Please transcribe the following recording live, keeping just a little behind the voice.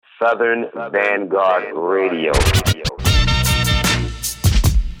Southern Vanguard Radio.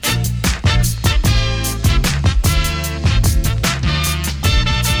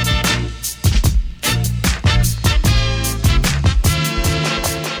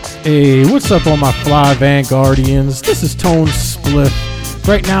 Hey, what's up all my fly Vanguardians? This is Tone Spliff.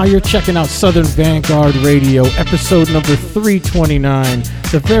 Right now you're checking out Southern Vanguard Radio, episode number 329,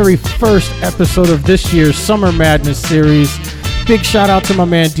 the very first episode of this year's Summer Madness series. Big shout out to my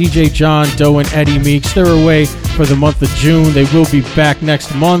man DJ John Doe and Eddie Meeks. They're away for the month of June. They will be back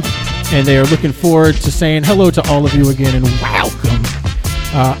next month, and they are looking forward to saying hello to all of you again and welcome.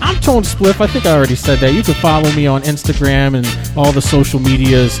 I'm Tone Spliff. I think I already said that. You can follow me on Instagram and all the social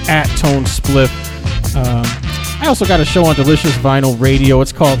medias at Tone Spliff. I also got a show on Delicious Vinyl Radio.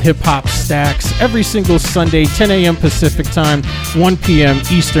 It's called Hip Hop Stacks every single Sunday, 10 a.m. Pacific time, 1 p.m.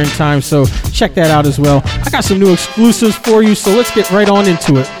 Eastern time. So check that out as well. I got some new exclusives for you, so let's get right on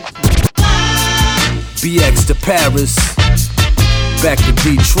into it. BX to Paris, back to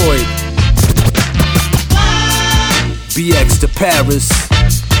Detroit. BX to Paris,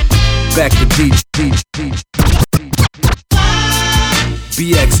 back to Detroit.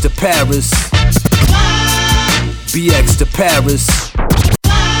 BX to Paris. BX to Paris,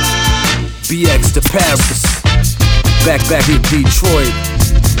 BX to Paris, back to Detroit.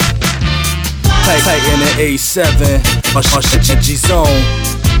 Tight in the A7, G zone.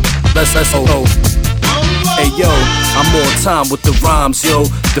 Let's go. Hey yo, I'm on time with the rhymes, yo.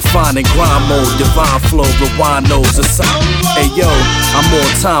 Defining grind mode, divine flow, rewind those aside. Hey yo, I'm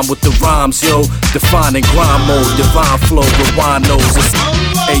on time with the rhymes, yo. Defining grind mode, divine flow, rewind those aside.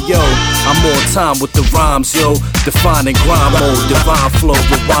 Hey yo, I'm on time with the rhymes, yo. Defining grind mode, divine flow,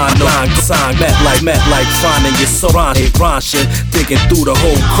 rewind those aside. Met like finding your soul, Ransha. Thinking through the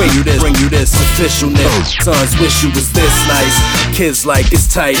whole crate, bring you this officialness. Sons wish you was this nice. Kids like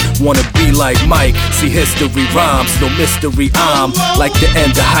it's tight, wanna be like Mike. See history rhymes, no mystery. I'm like the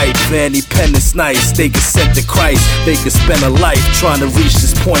end of hype. Vanny Pen is nice. They get sent to Christ. They could spend a life trying to reach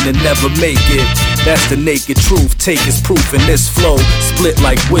this point and never make it. That's the naked truth. Take as proof in this flow. Split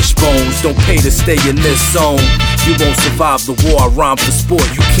like wishbones. Don't pay to stay in this zone. You won't survive the war. I rhyme for sport.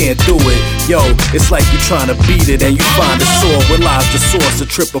 You can't do it. Yo, it's like you trying to beat it and you find a sword. Where lies the source? A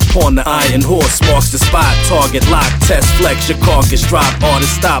trip upon the iron horse marks the spot. Target lock. Test flex. Your carcass drop.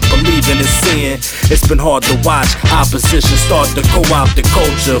 Artists stop believing and seeing. It's been hard to watch. Opposition start to co-opt the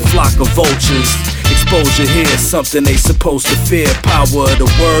culture. Flock of vultures. Exposure here, something they supposed to fear. Power of the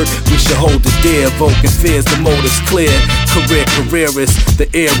word, we should hold it dear. Evoking fears, the motive's clear. Careerist, the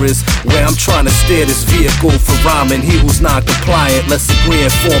eras where I'm trying to steer this vehicle for rhyming. He who's not compliant, let's agree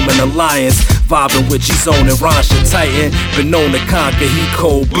and form an alliance. Vibing with G-Zone and Ransha Titan. Been known to conquer, he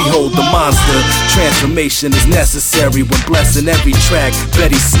cold, behold the monster. Transformation is necessary when blessing every track.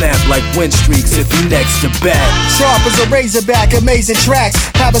 Betty snap like wind streaks if he next to bat. Sharp as a razorback, amazing tracks.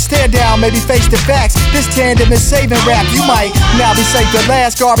 Have a stare down, maybe face to facts. This tandem is saving rap. You might now be safe the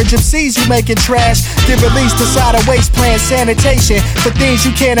last garbage MCs you making trash. Get released inside a waste plan sanitation for things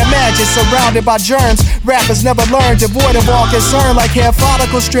you can't imagine. Surrounded by germs, rappers never learn. Devoid of all concern like hair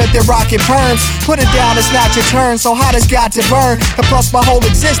follicle strength and rocket perms. Put it down, it's not your turn, so hot it's got to burn. And plus my whole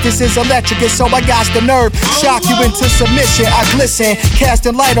existence is electric, and so I got the nerve. Shock you into submission, I glisten.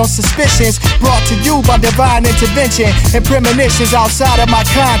 Casting light on suspicions brought to you by divine intervention and premonitions outside of my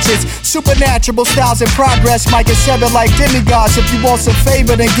conscience. Supernatural styles in progress might get severed like demigods. If you want some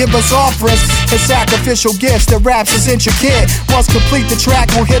favor, then give us offerings and sacrificial gifts. The raps is intricate. Once complete, the track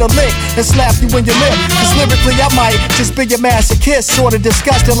will hit a lick and slap you in your lip. Cause lyrically I might just be a masochist, sorta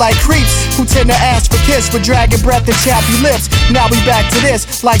disgusting like creeps who tend to ask for kiss with dragon breath and chappy lips. Now we back to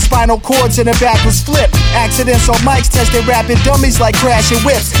this, like spinal cords in a backwards flip. Accidents on mics testing rapid dummies like crashing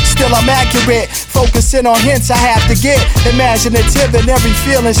whips. Still I'm accurate, focusing on hints I have to get. Imaginative and every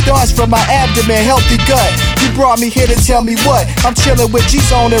feeling starts from my abdomen, healthy gut. You brought me here to tell me what? I'm chilling with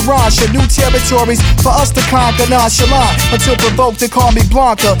G-Zone and Ransha. New territories for us to conquer nonchalant. Until provoked to call me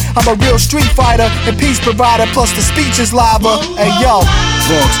Blanca. I'm a real street fighter and peace provider, plus the speech is lava. Hey yo,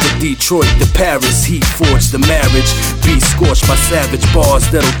 Bronx to Detroit to Paris, heat forged the marriage. Be scorched by savage bars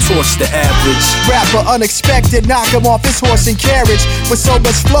that'll torch the average. Rapper unexpected, knock him off his horse and carriage. With so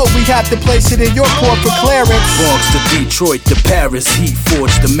much flow, we have to place it in your court for clearance. Bronx to Detroit to Paris, heat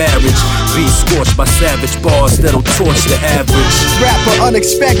forged the marriage. Be scorched by savage bars that'll torch the average. Rapper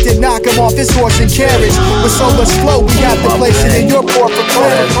unexpected, knock him off his horse and carriage. With so much flow, we have to place it in your court for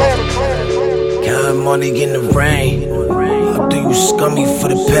clearance. Counting money in the rain. How do you scummy for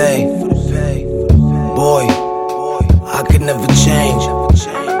the pay? Boy, I could never change.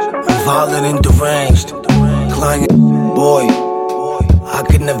 I'm violent and deranged. Client, boy, I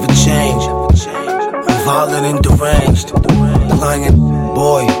could could never change. I'm violent and deranged. Lying,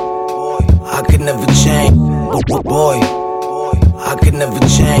 boy, I could never change. Boy, I could never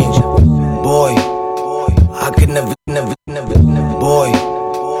change. Boy, I could never, boy,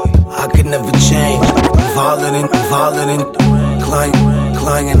 I could never change. I'm violent and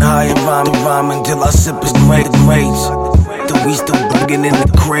climbing high and rhyming till I sip his grades. Till we still digging in the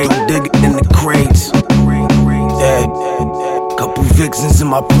crates. Yeah, couple vixens in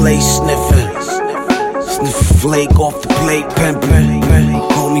my place sniff flake off the plate, pimpin'.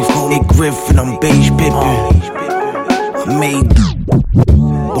 Call me Griffin, I'm beige pimpin'. I made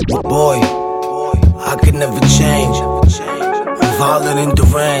boy, I could never change. I'm violent and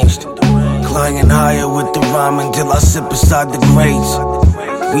deranged. Climbing higher with the rhyme until I sip beside the grades.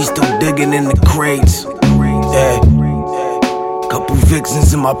 We still digging in the crates. Yeah, couple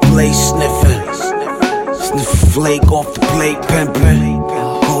vixens in my place sniff flake off the plate,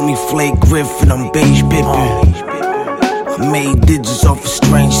 pimpin'. Call me Flake Griffin, I'm beige pimpin'. I made digits off a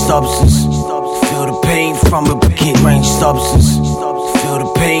strange substance. Feel the pain from it, but can't strange substance. Feel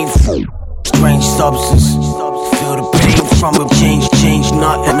the pain from strange substance. Feel the pain from it, change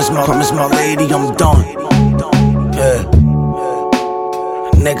nothing. Promise my lady, I'm done. Yeah.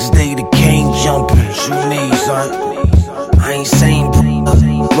 Next day the cane jumping, shoe knees, I ain't saying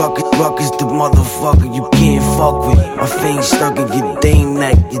Ruckus the motherfucker you can't fuck with. My face stuck in your dame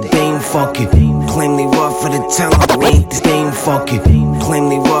neck, your dame fucking. Claim they rough for the talent, we ain't the dame fucking. Claim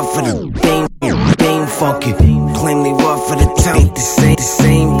they rough for the dame fucking. Claim they rough for the talent, the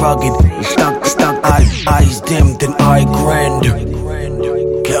same rugged. Stuck eyes dim, then I grinned.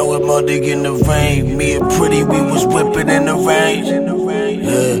 Count with my dick in the rain. Me and Pretty, we was whipping in the rain.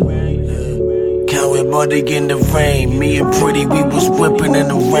 Yeah. Count with my dick in the rain. Me and Pretty, we was whipping in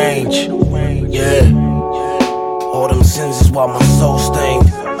the range. Yeah. All them sins is why my soul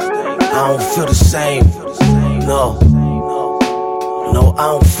stained. I don't feel the same. No, I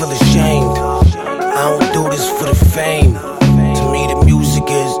don't feel ashamed. I don't do this for the fame. To me, the music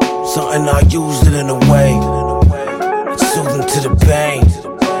is something I use it in a way. It's soothing to the pain.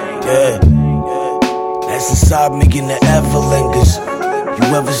 Yeah. That's inside me and the ever lingers.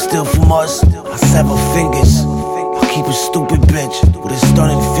 You ever steal from us? I sever fingers. I keep a stupid bitch with a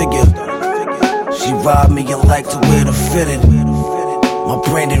stunning figure. She robbed me and like to wear the fitted. My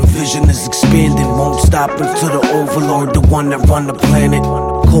brand and vision is expanding. Won't stop until the overlord, the one that run the planet.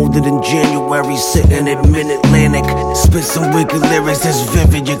 Colder than January, sitting at Mid-Atlantic. Spit some wicked lyrics that's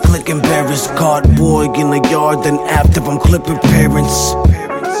vivid. You're clicking Barris. Cardboard in the yard, then after I'm clipping parents.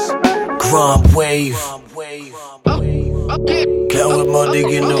 Crime wave. Count with my dick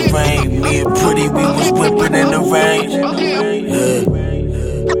in the rain. Me and Pretty, we was whipping in the rain. Yeah.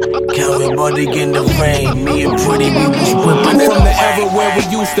 Count with my dick in the rain. Me and Pretty, we was whipping in the rain. From the era where we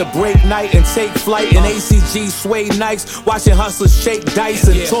used to break night and take flight in ACG suede nights, watching hustlers shake dice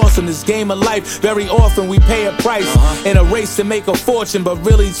and toss in this game of life. Very often we pay a price in a race to make a fortune, but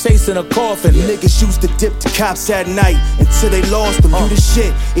really chasing a coffin. Niggas used to dip the cops at night until they lost them. You the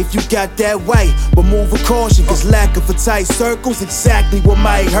shit if you got that white, but move with caution, cause lack of a tight circle's exactly what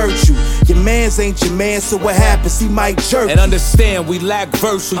might hurt you. Your mans ain't your man, so what happens? He might jerk. And understand we lack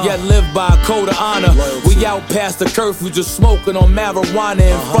virtue, yet live by a code of honor. We out past the curfew, just smoking on marijuana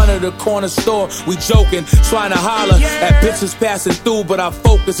in front of the corner store. We joking, trying to holler at bitches passing through, but our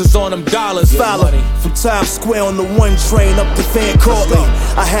focus is on them dollars. Follow from Times Square on the one train up to Van Cortlandt.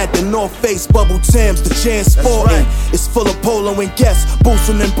 I had the North Face bubble Timbs, the Jan Sporting. It's full of polo and guests,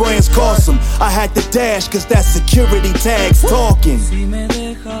 boosting and brands cost them. I had the dash, cause that security tags talking.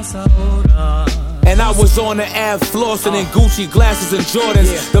 And I was on the Ave flossing in Gucci glasses and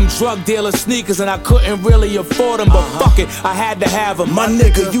Jordans. Them drug dealer sneakers and I couldn't really afford them, but fuck it, I had to have them. My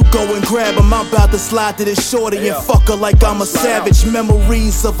nigga, you go and grab him. I'm about to slide to this shorty and fuck her like I'm a savage.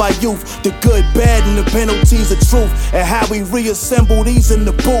 Memories of our youth, the good, bad, and the penalties of truth, and how we reassemble these in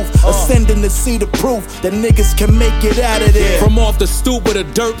the booth. Ascending to see the proof that niggas can make it out of there. From off the stoop with the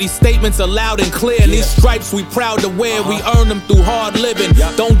dirt, these statements are loud and clear. And these stripes we proud to wear, we earn them through hard living.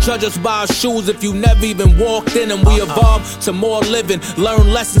 Don't judge us by our shoes if you never even walked in them. We evolve to more living,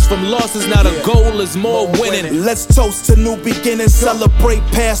 learn lessons from losses. Now the goal is more winning. Let's toast to new beginnings, celebrate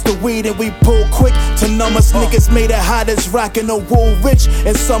past the weed and we pull quick to numb us. Niggas made it hot as rockin' a wool rich,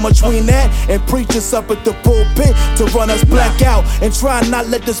 and some between that and preachers up at the pulpit to run us black out and try not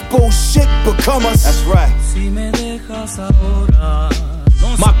let this bullshit become us. That's right.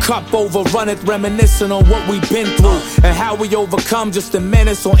 My cup overrunneth, reminiscing on what we've been through and how we overcome. Just a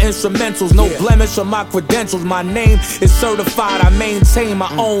menace on instrumentals, no blemish on my credentials. My name is certified, I maintain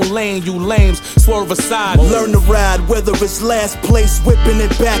my own lane. You lames swerve aside. Learn to ride, whether it's last place, whipping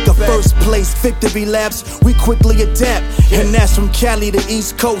it back, or first place. Victory laps, we quickly adapt, and that's from Cali to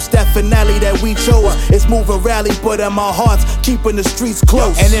East Coast. That finale that we chose is moving rally, but in my heart's keeping the streets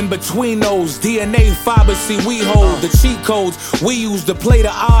close. And in between those DNA fibers, see we hold the cheat codes we use to play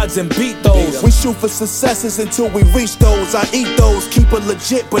the odds and beat those. We shoot for successes until we reach those. I eat those, keep it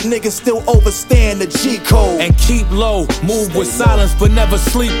legit, but niggas still overstand the G code. And keep low, move with silence, but never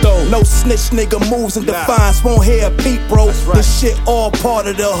sleep though. No snitch nigga moves in defiance, won't hear a beat, bro. This shit all part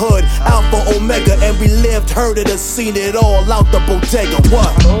of the hood, Alpha Omega, and we lived, heard it, and seen it all out the bodega.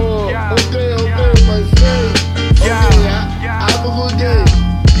 What? Oh, okay, my friend. Okay, hago okay.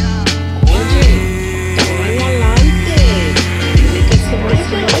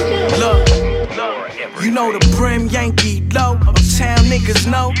 Look, you know the Brim Yankee low. Uptown niggas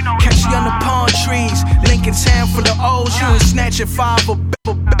know. Catch you under palm trees. Lincoln Town for the O's. You and snatch at 5 or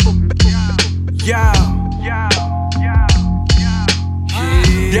yeah. You know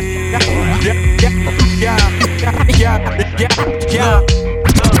the yeah.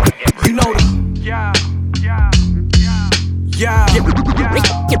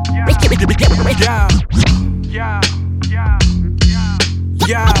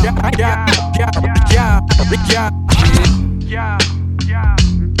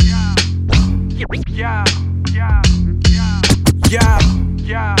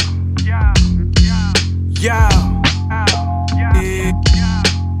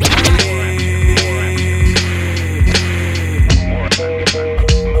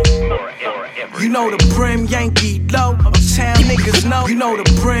 You know the Brim Yankee low. Uptown niggas know. You know the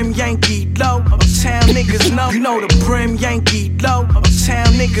Brim Yankee low. Uptown niggas know. You know the Brim Yankee low.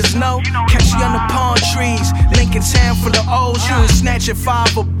 Uptown niggas know. Catch you under palm trees. Lincoln Town for the O's. You and snatch at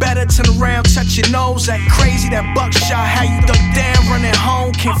 5 or better. Turn around, touch your nose. That crazy, that buckshot. How you duck down, running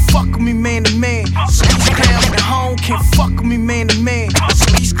home. Can't fuck with me man to man. So these clowns at home can't fuck with me man to man. So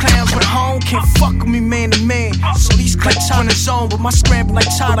these clowns at home can't fuck with me man to man. So these clowns on his own, but my scramble like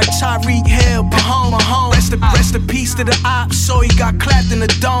Tyreek Hill. Home, rest in peace to the ops. So he got clapped in the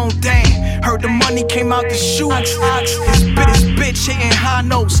dome. Damn, heard the money came out the shoe. His bitch hitting high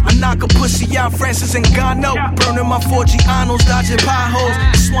notes. I knock a pussy out, Francis and Gano. Burning my 4Gianos, dodging potholes.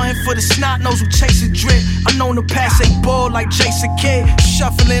 Swanning for the snot nose who chase a drip. I'm known to pass a ball like Jason Kidd.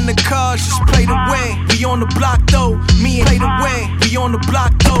 Shuffling the cars, just play the win. We on the block though, me and play the win. We on the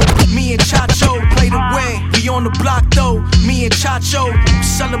block though, me and Chacho play the win. We on the block though, me and Chacho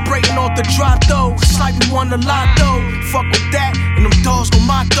celebrating off the drop though. It's like we won the lotto. Fuck with that, and them dogs gon'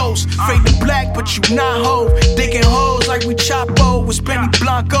 mock those. Fade to black, but you not hoe. Digging holes like we Chapo with Benny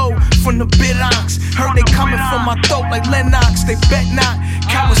Blanco from the Bidox. Heard they coming from my throat like Lennox. They bet not.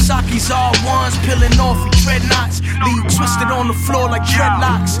 Kawasaki's all ones, peeling off with dreadnoughts. Leave twisted on the floor like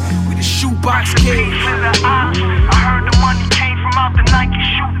dreadlocks. We the shoebox kids. I heard the money came from out the Nike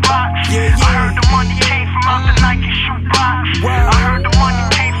shoebox. Yeah, yeah. I heard the money came from out the Nike shoebox. I heard the money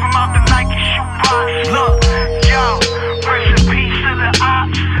came from out the Nike shoebox. Look, yo, rest in peace to the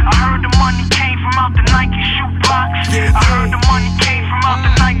ops. I heard the money came from out the Nike shoebox. I heard the money came from out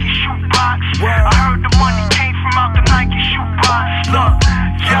the Nike shoebox. I heard the money came from out the Nike shoebox. Look,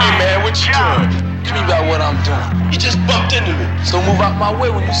 yo, hey man, what you doing? Tell me about what I'm doing. You just bumped into me, so move out my way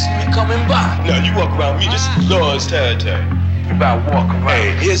when you see me coming by. No, you walk around me, this is Lord's territory. You about walk around.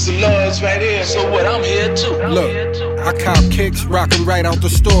 Hey, here's some Lords right here. So what, I'm here too. Look, I cop kicks, rock 'em right out the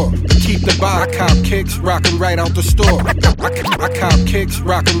store. Keep the box. I cop kicks, rock 'em right out the store. I cop kicks,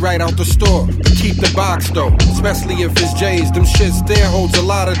 rock 'em right out the store. Keep the box though, especially if it's J's. Them shits there holds a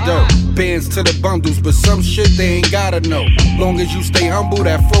lot of dough. Bands to the bundles, but some shit they ain't gotta know. Long as you stay humble,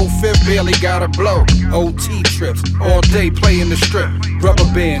 that 4/5 barely gotta blow. OT trips, all day playing the strip. Rubber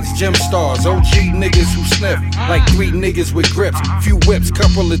bands, gym stars, OG niggas who sniff. Like 3 niggas with grips, few whips,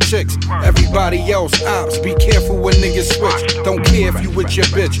 couple of chicks. Everybody else ops, be careful when niggas switch. Don't care if you with your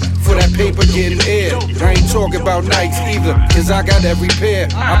bitch, for that paper getting aired. I ain't talking about nights either, cause I got every pair.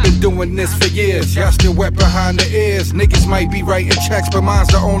 I've been doing this for years, y'all still wet behind the ears. Niggas might be writing checks, but mine's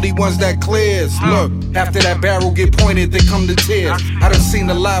the only ones that clears. Look, after that barrel get pointed, they come to tears. I done seen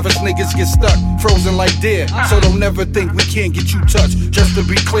the livest niggas get stuck, frozen like deer. So don't never think we can't get you touched. Just to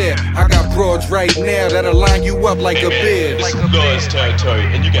be clear, I got broads right now that'll line you up like a beard. This is Lord's territory,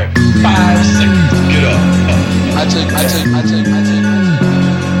 and you got 5 seconds to get up. I take.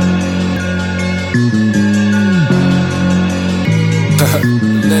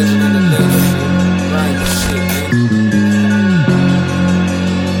 Legend in the legend, right the shit, man.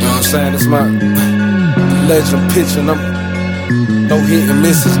 saying? It's my legend pitch, and I'm no hit and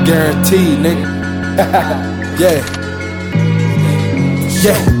misses guaranteed, nigga. Yeah.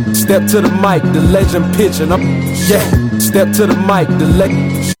 Step to the mic, the legend pitch, and I'm step to the mic, the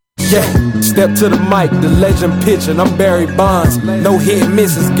legend. Step to the mic, the legend pitch, and I'm Barry Bonds. No hit and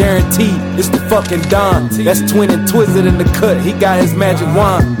misses guaranteed. It's the fucking Don. That's Twin and Twisted in the cut. He got his magic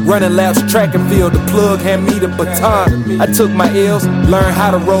wand. Running laps, track and field. The plug hand me the baton. I took my L's, learned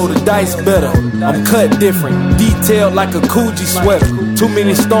how to roll the dice better. I'm cut different, detailed like a Coogee sweater. Too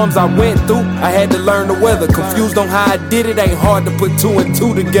many storms I went through, I had to learn the weather. Confused on how I did it, ain't hard to put two and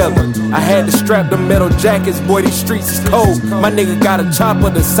two together. I had to strap them metal jackets, boy, these streets is cold. My nigga got a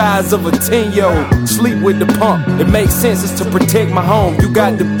chopper the size of a 10-year-old. Sleep with the pump, it makes sense, it's to protect my home. You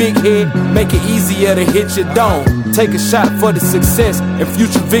got the big head, make it easier to hit your dome. Take a shot for the success and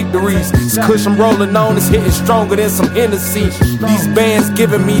future victories. This kush I'm rolling on is hitting stronger than some Hennessy. These bands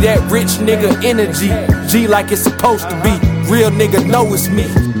giving me that rich nigga energy. G like it's supposed to be. Real nigga know it's me.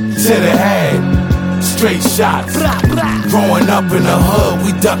 To the head, straight shots. Growing up in the hood,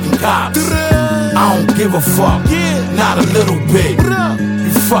 we ducking cops. I don't give a fuck, not a little bit.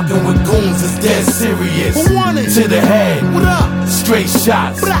 You fucking with goons, it's dead serious. To the head, straight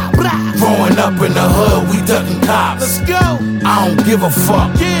shots. Growing up in the hood, we ducking cops. Let's go. I don't give a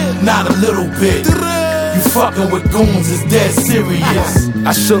fuck, not a little bit. You fucking with goons, it's dead serious.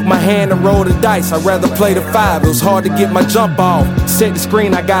 I shook my hand and rolled the dice, I'd rather play the 5. It was hard to get my jump off. Set the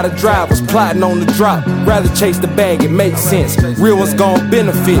screen, I got a drive, was plotting on the drop. Rather chase the bag, it makes sense. Real ones gon'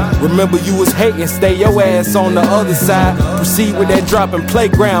 benefit. Remember you was hating, stay your ass on the other side. Proceed with that drop and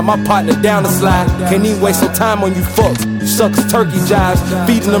playground, my partner down the slide. Can't even waste no time on you fucks. Suckers turkey jives,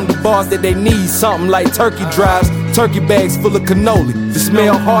 feeding them the bars that they need. Something like turkey drives, turkey bags full of cannoli. The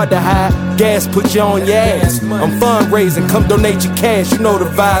smell hard to hide, gas put you on your ass. I'm fundraising, come donate your cash, you know the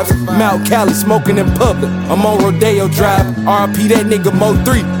vibes. Mount Cali smoking in public, I'm on Rodeo Drive. RP that nigga Mo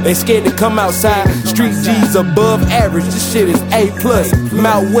 3, they scared to come outside. Street G's above average, this shit is A+. I'm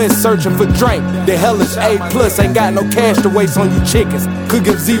out west searching for drink, the hell is A+. Ain't got no cash to waste on you chickens, could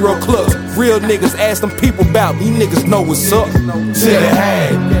give 0 clubs. Real niggas ask them people about me, niggas know what's up. To the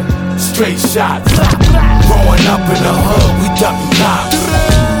head, straight shots. Growing up in the hood, we ducking cops.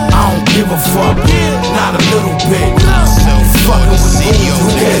 I don't give a fuck, not a little bit. You fucking with goons, who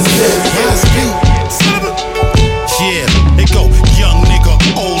dead serious? Yeah, it go young nigga,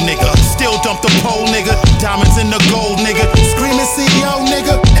 old nigga, still dump the pole nigga, diamonds in the gold nigga, screaming CEO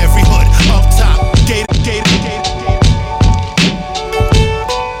nigga, every hood up top, gator.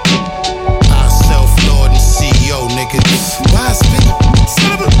 I self-lord and CEO nigga, why speak?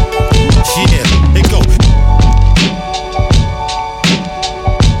 Yeah, it go.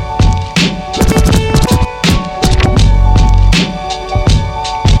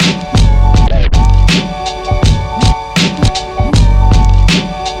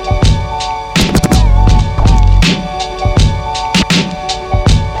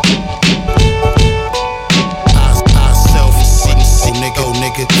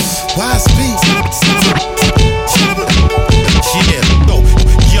 Why speak? Yeah, go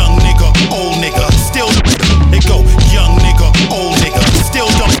young nigga, old nigga, still. It go young nigga, old nigga, still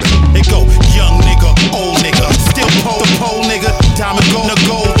don't. It go young nigga, old nigga, still pole the pole nigga, diamond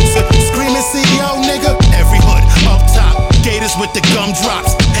gold, screaming CEO nigga, every hood up top, gators with the gum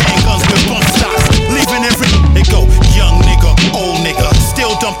drops, handguns with bump stocks, leaving every. It go young nigga, old nigga,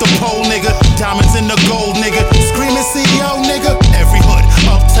 still dump the pole nigga, diamonds in the gold nigga, screaming CEO nigga, every hood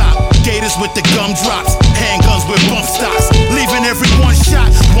up top. Gators with the gum drops, handguns with bump stocks, leaving every one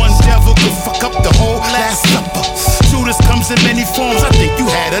shot. One devil could fuck up the whole last supper. Judas comes in many forms, I think you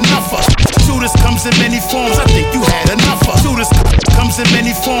had enough of. Judas comes in many forms, I think you had enough of. Judas comes in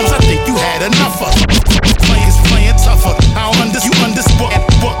many forms, I think you had enough of. Players playing tougher, I don't understand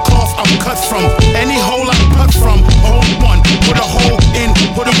what cloth I'm cut from. Any hole I'm cut from, hold one, put a hole in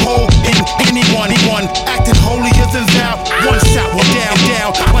anyone, acting holier than thou. One shot, we're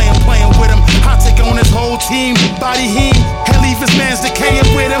down, playing with him. I take on his whole team, body him, and leave his man's decaying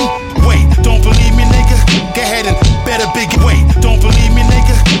with him. Wait, don't believe me, nigga? Go ahead and better big. Wait, don't believe me,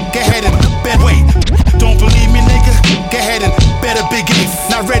 nigga? Go ahead and bet. Wait, don't believe me, nigga? Go ahead and better big.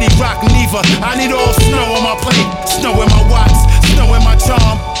 Not ready, rock neither. I need all snow on my plate, snow in my watch, snow in my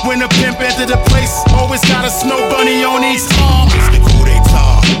charm. When the pimp entered the place, always got a snow bunny on each arm. It's the coup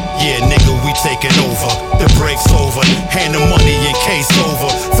d'etat. Yeah, nigga, we taking over. The break's over. Hand the money in case over.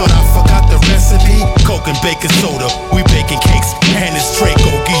 Thought I forgot the recipe. Coke and baking soda. We baking cakes. And it's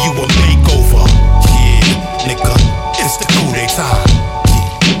Draco. Give you a makeover. Yeah, nigga, it's the coup d'etat.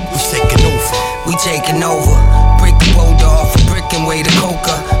 Yeah, we taking over. We taking over. Break the boulder off a brick and weigh the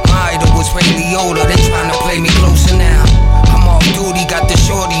coca. My idol was Ray Liotta, they tryna play me closer now. I'm off duty, got the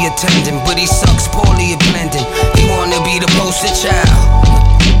shorty attending, but he sucks poorly at blending. He wanna be the poster child.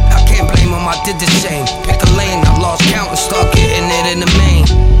 I can't blame him, I did the same. Pick a lane, I lost count and start getting it in the main.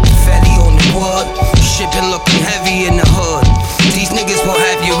 Fatty on the wood, shipping looking heavy in the hood. These niggas will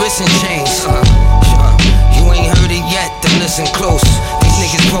have your wrist in chains. You ain't heard it yet, then listen close. These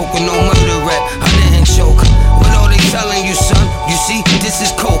niggas broke with no murder rap, I didn't choke. What are they telling you, son? You see, this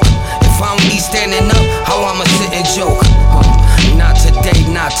is coke. If I don't be standing up, how I'ma sit and joke? Not today,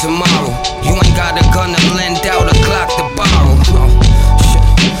 not tomorrow. You ain't got a gun to lend out, a clock to borrow.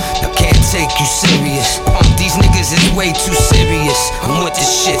 I can't take you serious. These niggas is way too serious. I'm with this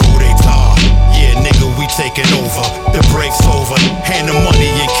shit. Who they tar? Yeah, nigga, we taking over. The break's over. Hand the money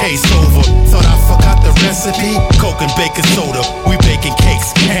in case over. Thought I forgot the recipe? Coke and baking soda. We baking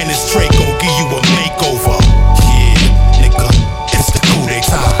cakes. And this tray gon' give you a makeover. Yeah, nigga, it's the coup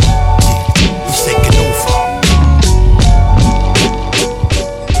d'etat. Yeah, we taking over.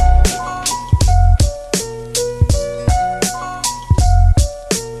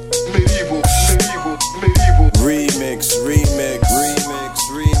 Remix,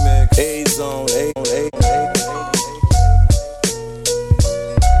 A-Zone,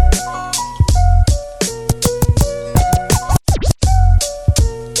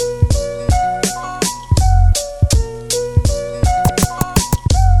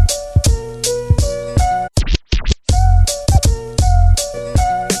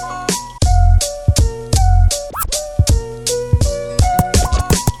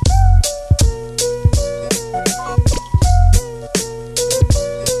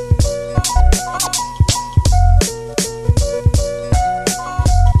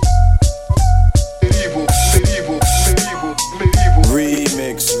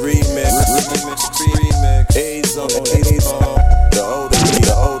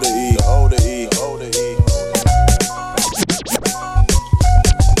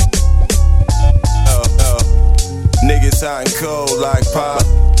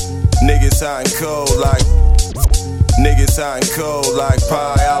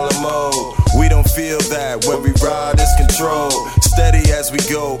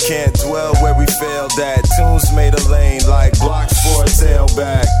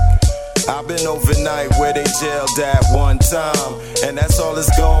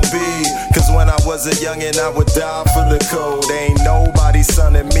 I would die for the code. Ain't nobody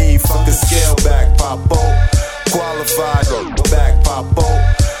sonning me. Fuck a scale back, Popo. Qualified, back, Popo.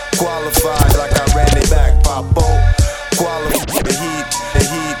 Qualified like I ran it back, Popo. Qualified, the heat,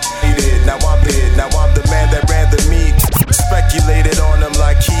 heated. Now I'm bid, now I'm the man that ran the meet. Speculated on him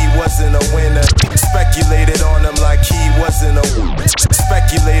like he wasn't a winner. Speculated on him like he wasn't a winner.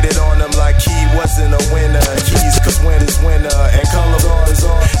 Speculated on him like he wasn't a winner. Keys, cause win is winner. And color is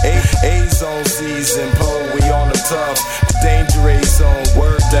on. A-Zone season, Poe, we on the tough. Danger A-Zone,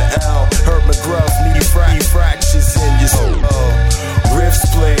 word to L. Herb McGruff, need fractures in your soul. Riffs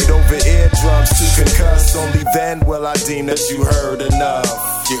played over eardrums to concuss. Only then will I deem that you heard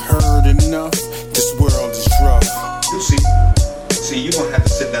enough. You heard enough? This world is rough. You see, you gonna have to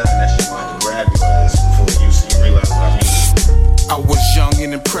sit down and that shit might grab your ass before you realize what I mean. I was young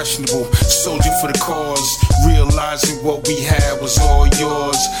and impressionable, soldier for the cause, realizing what we had was all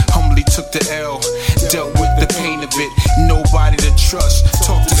yours. Humbly took the L, dealt with the pain of it, nobody to trust.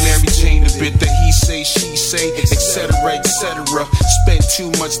 Talked to Mary Jane a bit, that he say, she say, etc, etc. Spent too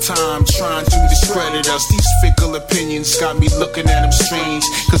much time trying to discredit us. These fickle opinions got me looking at them strange,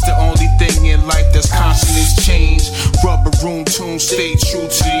 cause the only thing in life that's constant is change. Rubber room tune, stay true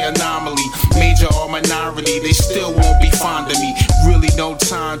to the anomaly. Major or minority, they still won't be fond of me. Really no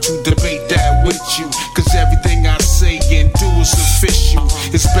time to debate that with you, cause everything I say and do is official.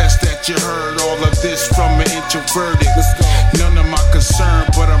 It's best that you heard all of this from an introverted. None of my concern,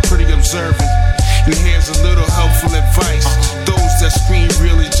 but I'm pretty observant. And here's a little helpful advice. Those that scream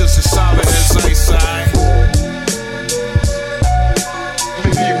really just as solid as ice.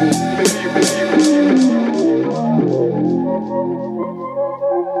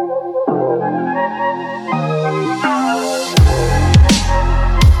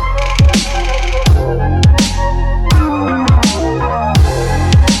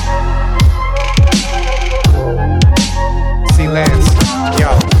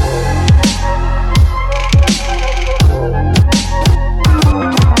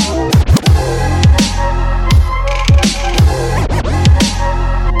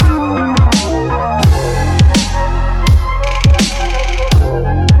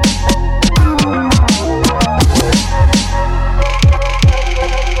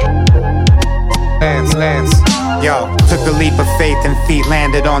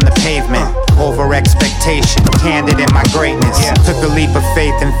 landed on the pavement. Over expectation, candid in my greatness. Took a leap of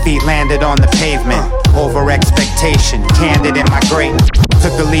faith and feet landed on the pavement. Over expectation, candid in my greatness.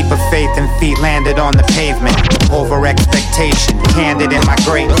 Took a leap of faith and feet landed on the pavement. Over expectation, candid in my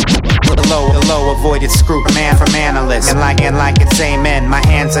greatness. The low avoided scrutiny, man from analysts. And like it's amen, my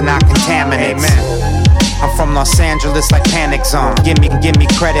hands are not contaminated. Amen. I'm from Los Angeles like Panic Zone. Give me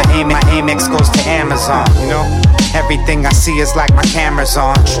credit, my Amex goes to Amazon. You know, everything I see is like my camera's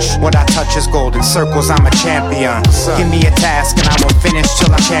on. What I touch is gold. In circles, I'm a champion. Give me a task and I won't finish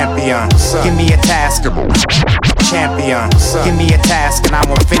till I'm champion. Give me a task, champion. Give me a task and I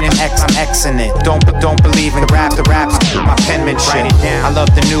won't finish. I'm Xing it. Don't believe in the raps, my penmanship. I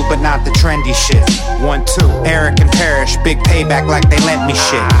love the new but not the trendy shit. 1, 2, Eric and Parrish, big payback like they lent me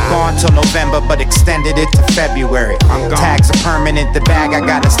shit. Gone till November but extended it to February. Tags are permanent, the bag I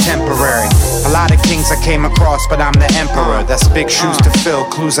got is temporary. A lot of kings I came across, but I'm the emperor. That's big shoes to fill,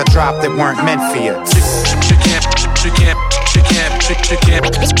 clues I dropped that weren't meant for you. She can't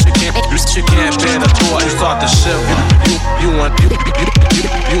bear the thought. You start to shiver. You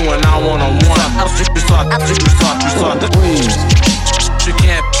and I one-on-one. You start to breathe. She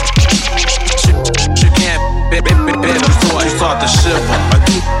can't bear the thought. You start to shiver.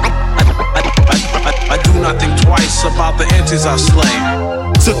 I do not think twice about the entities I slay.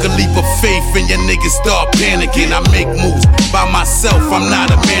 Took a leap of faith and your niggas start panicking. I make moves by myself, I'm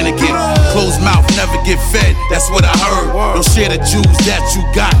not a mannequin. Closed mouth, never get fed, that's what I heard. Don't share the jewels that you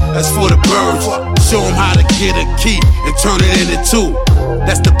got, that's for the birds. Show them how to get a key and turn it into two.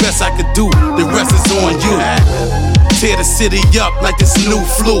 That's the best I could do, the rest is on you. Tear the city up like this new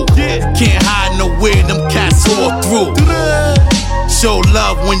flu. Can't hide nowhere, them cats all through. Show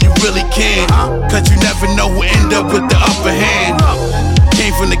love when you really can, cause you never know who end up with the upper hand.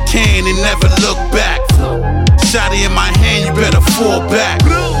 Came from the can and never looked back. Shotty in my hand, you better fall back.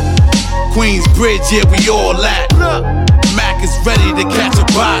 Queensbridge, yeah, we all at. Mac is ready to catch a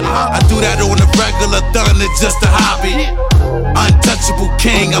body. I do that on a regular, done it just a hobby. Untouchable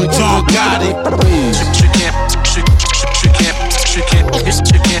king, I'm John Gotti.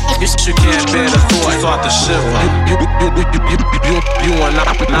 She can't bear the thought. Start to shiver. You and I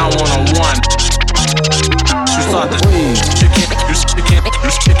one-on-one. She start to breathe. She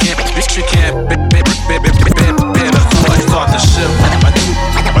can't bear the thought. Start to shiver.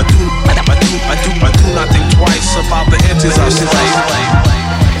 I do not think twice about the entities I slay.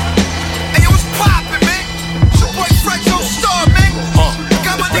 Hey, yo, what's poppin', man? It's your boy Fred Joe Star, man.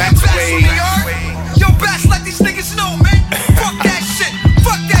 Got my nigga Bass in the yard. Yo, Bass, let these niggas know, man. Fuck that shit,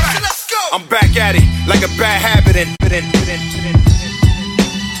 let's go. I'm back at it, like a bad habit and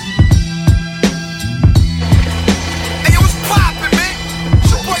Hey, yo, what's poppin', man? It's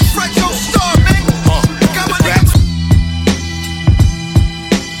your boy Fred Joe Star, man. Got my nigga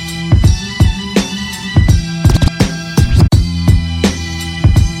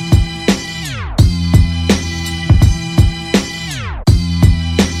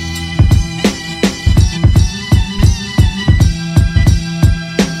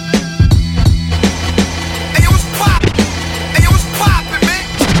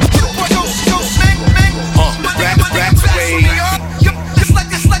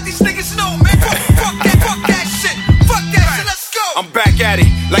at it,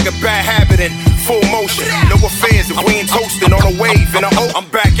 like a bad habit in full motion. No affairs if we ain't toasting on a wave in a O. I'm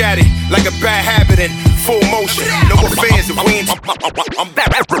back at it, like a bad habit in full motion. No affairs if we ain't. I'm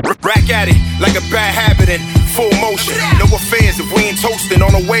back at it, like a bad habit in full motion. No affairs if we ain't toasting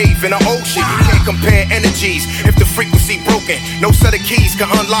on a wave in an ocean. You can't compare energies if the frequency broken. No set of keys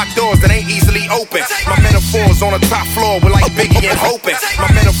can unlock doors that ain't easily open. My metaphors on the top floor with like Biggie and hoping. My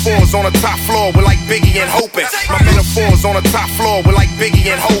metaphors on the top floor with like Biggie and hoping. My metaphors on the top floor with like Biggie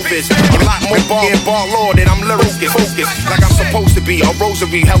and Hovis. A lot more bar lord than I'm lyrical focused. Like I'm supposed to be. A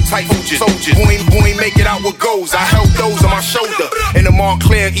rosary held tight soldiers. Who ain't make it out with goals. I held those on my shoulder. In the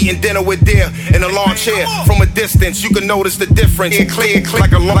Montclair, eating dinner with deer in a lawn chair. From a distance, you can notice the difference. Clear,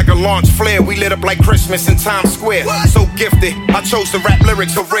 like a launch flare. We lit up like Christmas in Times Square. So gifted, I chose to rap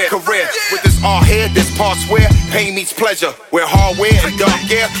lyrics career. With this all here, this part's where pain meets pleasure. Where hardware and dark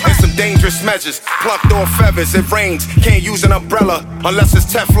air and some dangerous measures. Plucked off feathers, it rains. Can't use an umbrella unless it's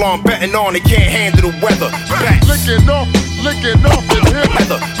Teflon. Betting on it can't handle the weather. Back. Licking off in here.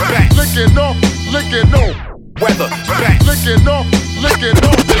 Back. Licking off. Weather. Back. Licking off.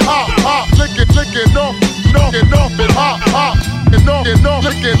 Hot. Licking off. Knocking off and hot. Licking off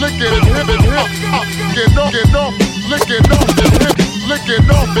and hip and hip. Licking off and hip. Licking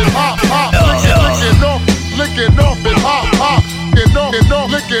off and hot. Licking off and hot. Licking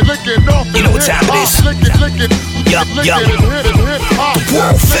off and You know what time it is. Licking. The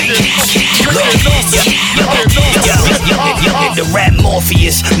rap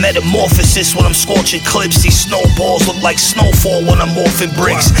Morpheus, metamorphosis when I'm scorching clips. These snowballs look like snowfall when I'm morphing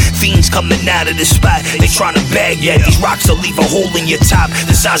bricks. Fiends coming out of the spot, they trying to bag that. These rocks will leave a hole in your top,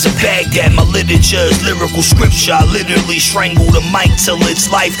 the size of Baghdad. My literature is lyrical scripture. I literally strangle the mic till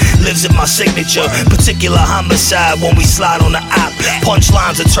its life lives in my signature. Particular homicide when we slide on the op.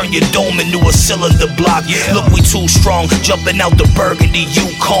 Punchlines will turn your dome into a cylinder block. Look, we too strong, jumping out the Burgundy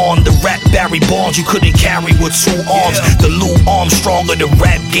Yukon. The rap Barry Bonds you couldn't carry with two arms. The Lou Armstrong of the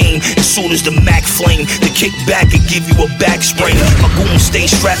rap game. As soon as the Mac fling, the kick back and give you a back spring. My goon stay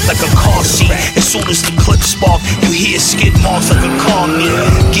strapped like a car seat. As soon as the clip spark, you hear skid marks like a car meet.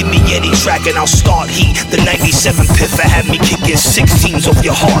 Give me any track and I'll start heat. The 97 Piffer had me kicking 16s off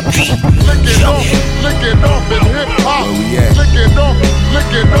your heartbeat. Lick it off in hip hop. Lick it off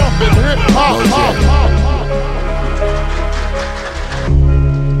in hip hop.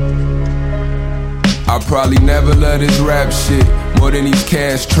 I probably never love this rap shit more than these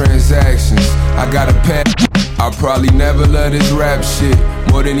cash transactions. I got a pad. I probably never love this rap shit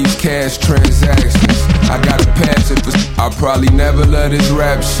more than these cash transactions. I got a passion for. I probably never love this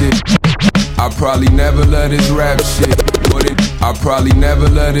rap shit. I probably never love this rap shit more than. I probably never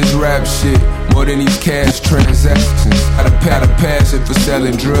love this rap shit more than these cash transactions. I had a passion for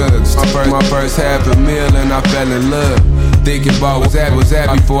selling drugs. My first $500,000 and I fell in love. Thinking about was that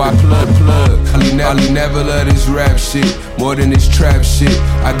before I plug. I never love this rap shit more than this trap shit.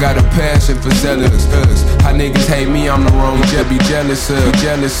 I got a passion for selling drugs. How niggas hate me, I'm the wrong to be jealous of.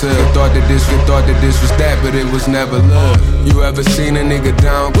 Thought that this was that, but it was never love. You ever seen a nigga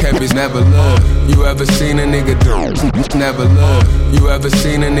down, kept his never love. You ever seen a nigga down, never love. You ever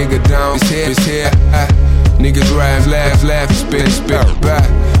seen a nigga down, his hair. Niggas rise, laugh, spit, back.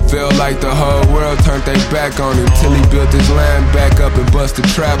 Felt like the whole world turned their back on him till he built his line back up and bust the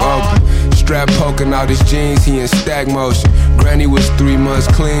trap open. Strap poking out his jeans, he in stack motion. Granny was 3 months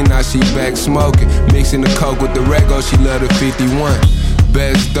clean, now she back smoking. Mixing the coke with the Rego, she love the 51.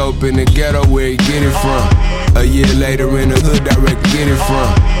 Best dope in the ghetto, where he get it from. A year later in the hood, direct get it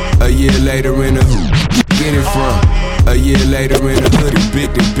from. A year later in the hood, get it from. A year later in the hood, the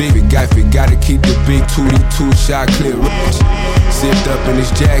big, gotta keep the big 2shot clip. Zipped up in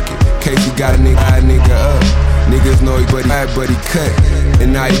his jacket, case he got a nigga up. Niggas know he but he cut.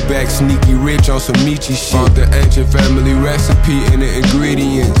 And now he back sneaky rich on some Michi shit. Bought the ancient family recipe and the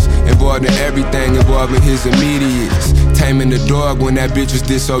ingredients. Involved in everything involving his immediates. Taming the dog when that bitch was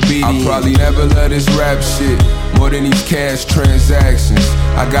disobedient. I probably never love this rap shit more than these cash transactions.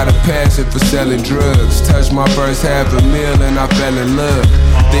 I got a passion for selling drugs. Touched my first $500,000 and I fell in love.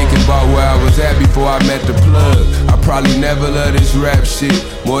 Thinking about where I was at before I met the plug. I probably never love this rap shit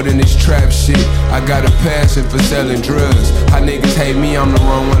more than this trap shit. I got a passion for selling drugs. How niggas hate me, I'm the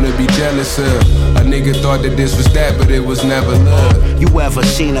wrong one to be jealous of. A nigga thought that this was that, but it was never love. You ever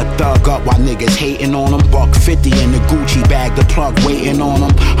seen a thug up while niggas hating on him? $150 in the Gucci bag, the plug waiting on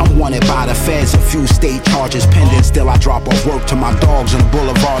him. I'm wanted by the feds, a few state charges pending. Still I drop off work to my dogs on the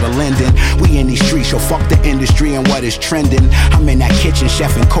boulevard of Linden. We in these streets, so fuck the industry and what is trending. I'm in that kitchen,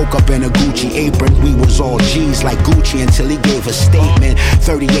 chefing coke up in a Gucci apron. We was all G's like Gucci until he gave a statement.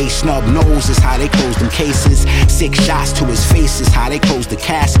 38 snub nose is how they close them cases. 6 shots to his face is how they close the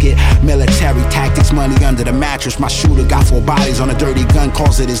casket. Military tactics, money under the mattress. My shooter got 4 bodies on a dirty gun,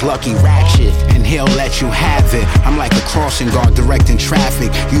 calls it his lucky ratchet. And he'll let you have it. I'm like a crossing guard directing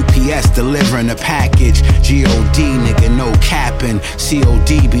traffic. UPS delivering a package. G.O.D. nigga, no capping.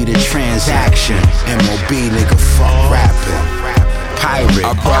 C.O.D. be the transaction. M.O.B. nigga, fuck rapping. Pirate.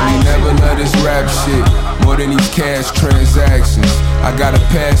 I probably never love this rap shit more than these cash transactions. I got a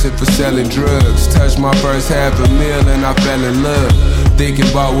passion for selling drugs. Touched my first $500,000 and I fell in love. Thinking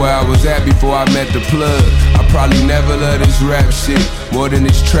about where I was at before I met the plug. I probably never love this rap shit more than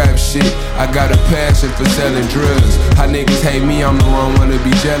this trap shit. I got a passion for selling drugs. How niggas hate me, I'm the wrong one to be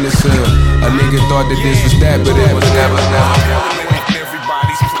jealous of. A nigga thought that this was that, but that was never.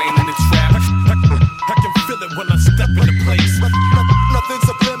 Everybody's playing in the trap. I can feel it when I step in the place. Nothing's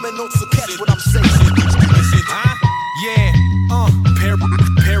subliminal, so catch what I'm saying. Yeah,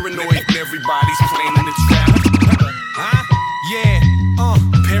 paranoid. Everybody's playing in the trap. Yeah, yeah,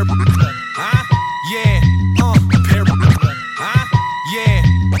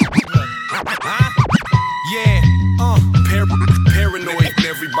 paranoid.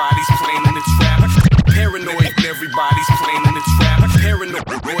 Everybody's playing in the trap. Paranoid. Everybody's playing in the trap.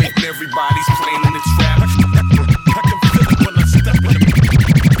 Paranoid. Everybody's playing in the trap. I can feel it when I step in the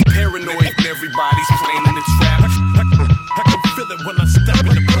paranoid. Everybody's playing in the trap. I can feel it when I step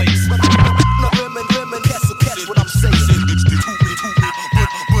in the place. Women, catch what I'm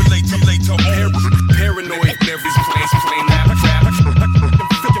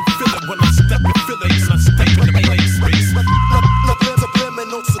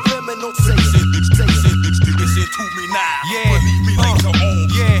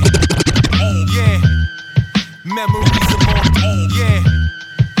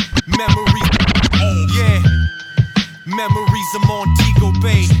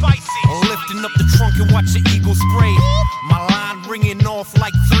off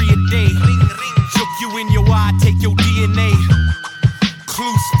like 3 a day. Choke you in your eye, take your DNA.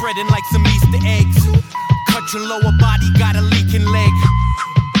 Clues spreading like some Easter eggs. Cut your lower body, got a leaking leg.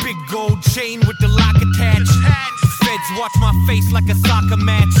 Big gold chain with the lock attached. Feds watch my face like a soccer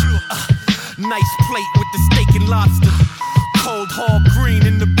match. Nice plate with the steak and lobster. Cold hard green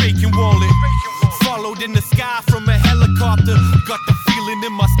in the bacon wallet. Followed in the sky from a helicopter. Got the feeling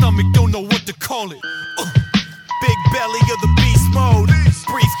in my stomach, don't know what to call it. Big belly of the beast mode.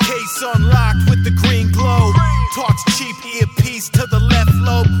 Briefcase unlocked with the green glow. Talks cheap, earpiece to the left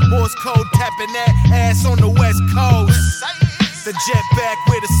lobe. Morse code tapping that ass on the west coast. The jet back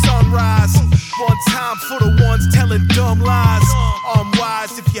where the sunrise. One time for the ones telling dumb lies. I'm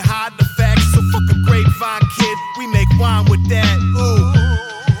wise if you hide the facts. So fuck a grapevine, kid. We make wine with that. Ooh.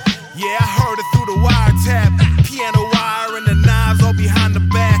 Yeah, I heard it through the wiretap. Piano wire and the knives all behind the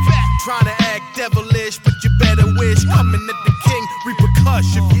back. Trying to act devilish, but you better wish. Coming at the king, repercuss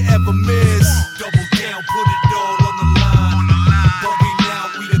if you ever miss. Double down, put it all on the line. Bugging out,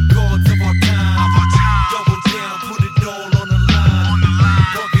 we the gods of our time. Double down, put it all on the line.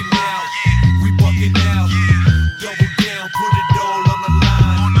 Bugging out, we bugging out. Double down, put it all on the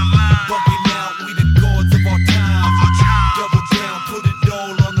line. Bugging out, we the gods of our time. Double down, put it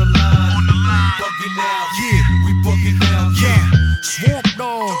all on the line. Bugging out, yeah, we bugging out, yeah. Swamp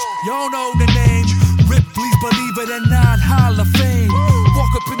dogs, y'all know the name. Ripley's Believer It or Not Hall of Fame.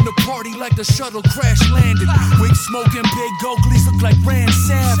 Walk up in the party like the shuttle crash landed. Wig smoking, big Oakleys look like Rand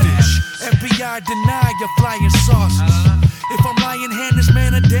Savage. FBI deny your flying saucers. If I'm lying hand, this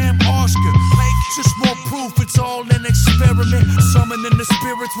man a damn Oscar. Just more proof it's all an experiment. Summoning the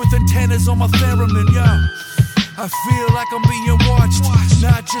spirits with antennas on my theremin, yo. I feel like I'm being watched,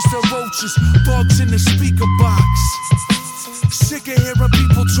 not just the roaches, bugs in the speaker box. Sick of hearing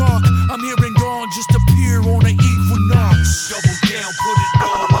people talk, I'm hearing gone just appear on an equinox. Double down, put it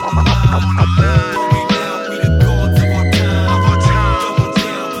all on the line. Bugging out, we the gods of our time. Double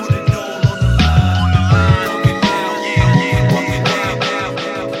down, put it all on the line. Bugging out, yeah, bugging out.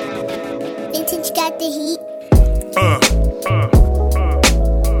 Vintage got the heat.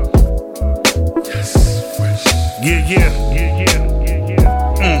 Yeah.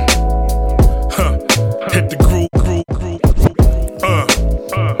 Hit the groove.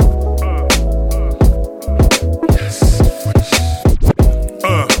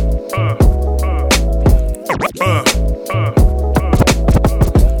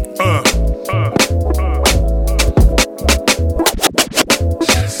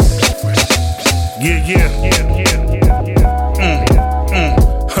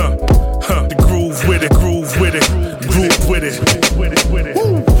 The groove with it.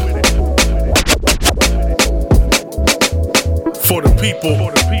 For the people.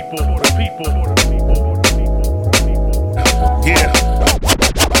 Yeah.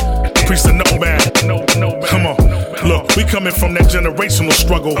 Priest of Nomad. Come on. Look, we coming from that generational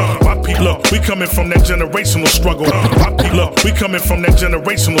struggle. My people, look, we coming from that generational struggle. My people, look, we coming from that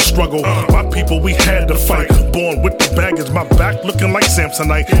generational struggle. My people, we had to fight. Born with the baggage, my back looking like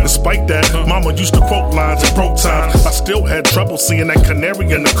Samsonite. Despite that, mama used to quote lines in broke times. I still had trouble seeing that canary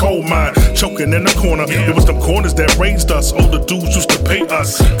in the coal mine, choking in the corner. It was them corners that raised us. Older dudes used to pay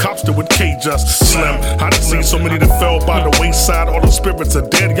us. Cops that would cage us. Slim, I done seen so many that fell by the wayside. All the spirits of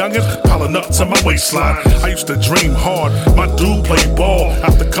dead youngins piling up to my waistline. I used to dream hard. My dude played ball.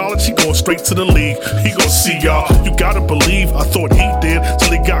 After college, he going straight to the league. He gon' see y'all. You gotta believe. I thought he did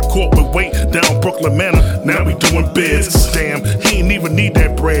till he got caught with weight down Brooklyn Manor. Now we doing bids. Damn, he ain't even need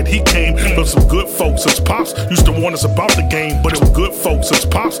that bread. He came from some good folks. His pops used to warn us about the game, but it was good folks. His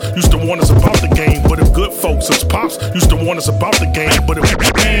pops used to warn us about the game, but it was good folks. His pops used to warn us about the game, but it was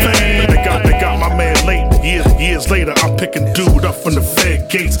they got my man late. Years later, I'm picking dude up from the Fed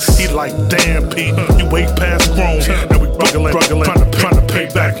gates. He like, damn, Pete, you way past grown. Now we struggling, trying to pay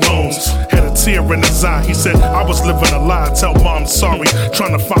back loans. Had a tear in his eye. He said I was living a lie. Tell mom sorry,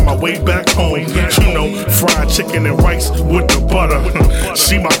 trying to find my way back home. You know, fried chicken and rice with the butter.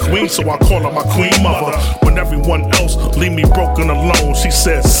 She my queen, so I call her my queen mother. When everyone else leave me broken alone, she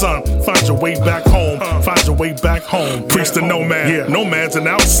said, son, find your way back home. Find your way back home. Priest of Nomad, yeah, Nomad's an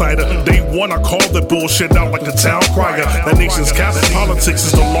outsider. Day one, I called the bullshit out like the town crier. That nation's capital politics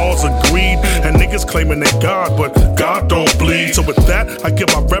is the laws of greed, and niggas claiming they God, but God don't bleed. So with that, that, I give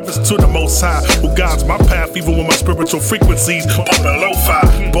my reverence to the Most High, who guides my path even when my spiritual frequencies on the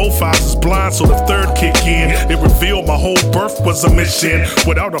lo-fi. Both eyes is blind, so the third kick in. It revealed my whole birth was a mission.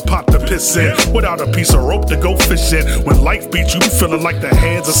 Without a pot to piss in, without a piece of rope to go fishing. When life beats you, you feeling like the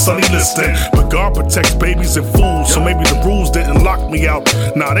hands of Sonny Liston. But God protects babies and fools, so maybe the rules didn't lock me out.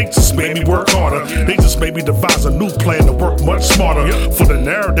 Nah, they just made me work harder. They just made me devise a new plan to work much smarter. For the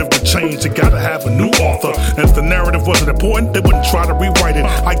narrative to change, you gotta have a new author. And if the narrative wasn't important, they wouldn't try to rewrite it.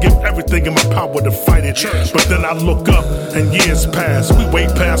 I give everything in my power to fight it. But then I look up and years pass, we way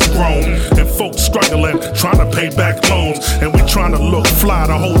past grown. And folks struggling, trying to pay back loans. And we trying to look fly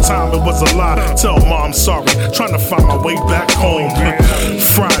the whole time it was a lie. Tell mom sorry, trying to find my way back home.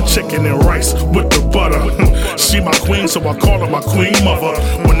 Fried chicken and rice with the butter. She my queen, so I call her my queen mother.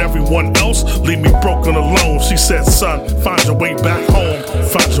 When everyone else leave me broken alone, she said, son, find your way back home.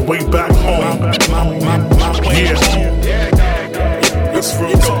 Find your way back home. Yeah. This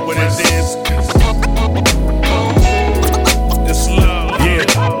real talk what it is. This love. Yeah.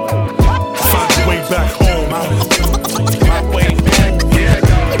 Find your way back home. My way home. Yeah.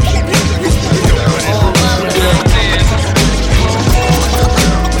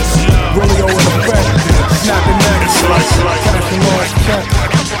 Rolio in effect, snapping necks, cashing large check.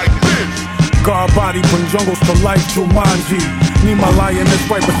 Guard body bring jungles to life, Jumanji. Need my lioness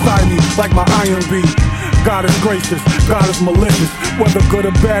right beside me, like my iron beat. God is gracious, God is malicious. Whether good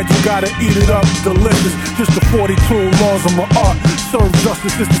or bad, you gotta eat it up, delicious. Just the 42 laws of my art. Serve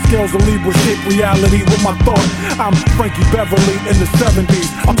justice as the scales of Libra shape reality with my thought. I'm Frankie Beverly in the 70s.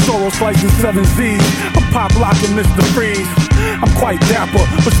 I'm Soros slicing 7 Z's. I'm pop locking Mr. Freeze. I'm quite dapper,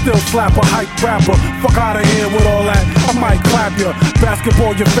 but still slap a hype rapper. Fuck out of here with all that, I might clap ya.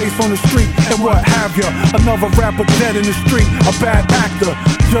 Basketball your face on the street and what have ya. Another rapper dead in the street, a bad actor.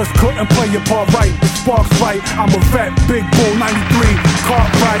 Just couldn't play your part right, the sparks right. I'm a vet, Big Bull 93,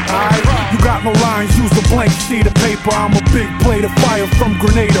 Cartwright, alright. You got no lines, use a blank sheet of paper. I'm a big plate of fire from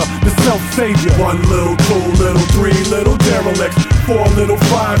Grenada, the self-savior. 1 little, 2 little, 3 little derelicts, 4 little,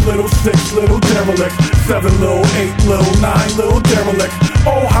 5 little, 6 little derelicts, 7 little, 8 little, 9 little derelicts.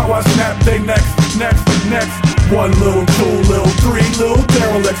 Oh, how I snap they next. 1 little, 2 little, 3 little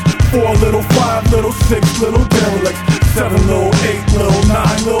derelicts, 4 little, 5 little, 6 little derelicts, 7 little, 8 little,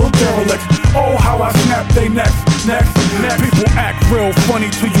 9 little derelicts. Oh, how I snap they next. People act real funny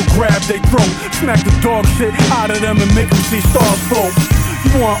till you grab they throat. Smack the dog shit out of them and make them see stars float.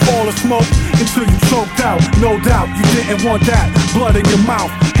 You want all the smoke until you choked out. No doubt you didn't want that. Blood in your mouth,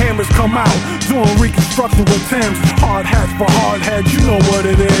 hammers come out. Doing reconstruction with Timbs. Hard hats for hard heads, you know what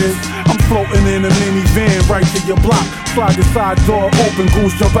it is. I'm floating in a minivan right to your block. Slide the side door open,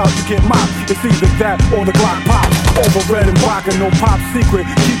 goons jump out to get mopped. It's either that or the Glock pop. Over red and vodka, no pop secret.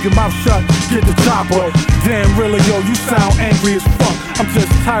 Keep your mouth shut, get the chopper. Damn really, yo, you sound angry as fuck. I'm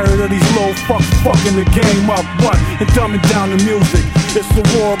just tired of these low fucks fucking the game up, what? And dumbing down the music. It's a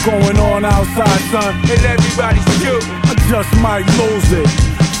war going on outside, son. And everybody's shooting. I just might lose it.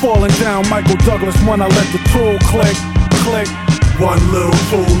 Falling down Michael Douglas when I let the tool click. 1 little,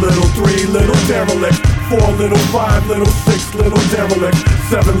 2 little, 3 little derelicts, 4 little, 5 little, 6 little derelicts,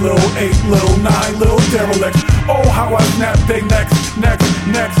 7 little, 8 little, 9 little derelicts. Oh, how I snap they next.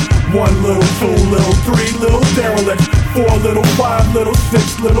 1 little, 2 little, 3 little derelicts, 4 little, 5 little,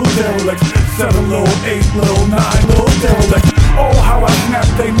 6 little derelicts, 7 little, 8 little, 9 little derelicts. Oh, how I snap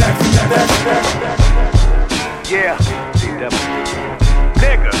they next. Yeah,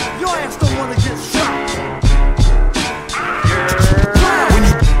 nigga, your ass don't wanna get shot.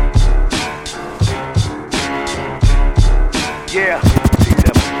 Yeah.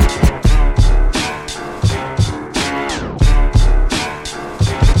 Yeah.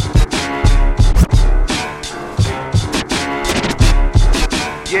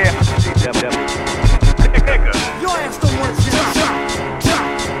 Nigga. Your ass don't want to get shot.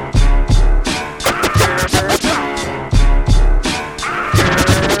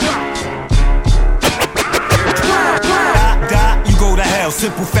 You go to hell,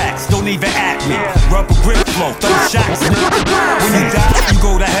 simple facts, don't even act me. Rubber grip flow, throw shots, nigga. When you die, you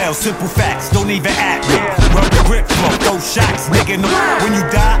go to hell, simple facts, don't even act me. Rubber grip flow, throw shots, nigga. When you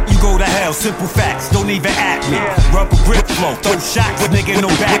die, you go to hell, simple facts, don't even act me. Rubber grip flow, throw shots, nigga, no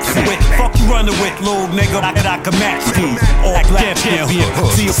backseat. Fuck you running with, little nigga, I can match these. All black champion,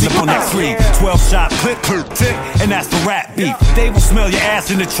 see you slip on that screen. 12-shot clip, tick, and that's the rap beat. They will smell your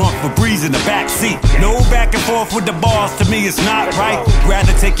ass in the trunk for breeze in the backseat. No back and forth with the bars, to me it's not right.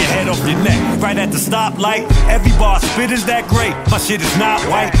 Rather take your head off your neck, right at the stoplight. Every bar spit is that great, my shit is not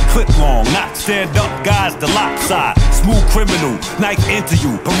white. Clip long, not stand up, guys, the lock side. Smooth criminal, knife into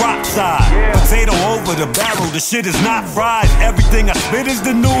you, peroxide. Potato over the barrel, the shit is not fried. Everything I spit is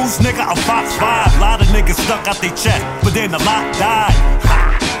the news, nigga, I'm Fox 5. Lot of niggas stuck out their chest, but then the lot died.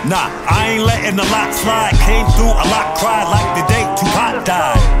 Nah, I ain't letting the lot slide. Came through, a lot cried like the day Tupac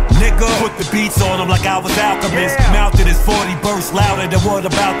died. Nigga, put the beats on him like I was Alchemist. Mounted his 40 bursts louder than what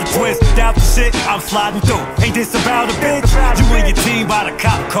about the twist. Doubt the shit, I'm sliding through. Ain't this about a bitch? You and your team by the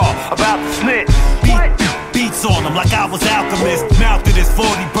cop car, about to snitch. Beats on him like I was Alchemist. Mounted his 40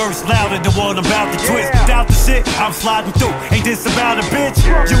 bursts louder than what about the twist. Doubt the shit, I'm sliding through. Ain't this about a bitch?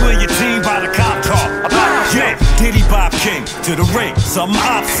 You and your team by the cop car, about to yeah. Diddy Bob King to the ring, something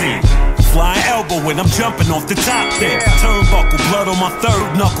obscene. Flying elbow when I'm jumping off the top thing. Turnbuckle, blood on my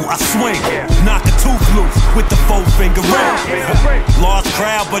third knuckle, I swing. Knock a tooth loose with the 4-finger ring. Lost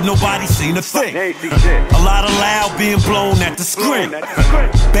crowd, but nobody seen a thing. A lot of loud being blown at the screen.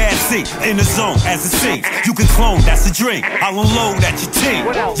 Bad seat in the zone as it seems. You can clone, that's a dream. I'll unload at your team.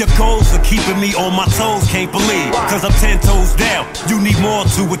 Your goals are keeping me on my toes, can't believe. Cause I'm 10 toes down, you need more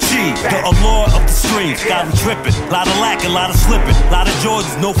to achieve. The allure of the streams got me tripping. Lot of lacking, lot of slipping. Lot of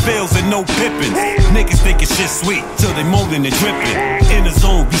Jordans, no fails and no pippins. Niggas thinking shit sweet till they molding and dripping. In the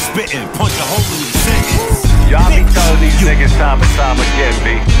zone, be spitting, punch a hole in the sentence. Y'all be telling these niggas time and time again,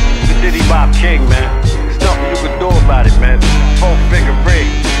 B. The Diddy Bob King, man. There's nothing you can do about it, man. 4-finger ring,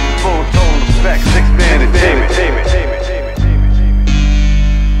 full total effect, 6-man entertainment.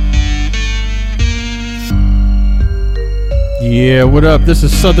 Yeah, what up? This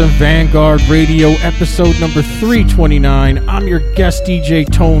is Southern Vanguard Radio, episode number 329. I'm your guest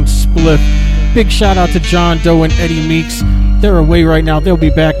DJ Tone Spliff. Big shout out to John Doe and Eddie Meeks. They're away right now. They'll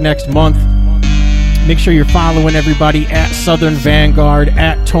be back next month. Make sure you're following everybody at Southern Vanguard,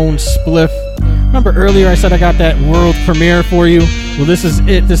 at Tone Spliff. Remember earlier I said I got that world premiere for you? Well, this is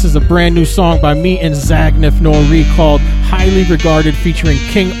it. This is a brand new song by me and Zagnif Nori called Highly Regarded, featuring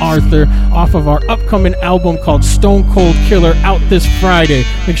King Arthur, off of our upcoming album called Stone Cold Killer, out this Friday.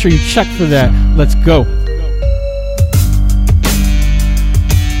 Make sure you check for that. Let's go.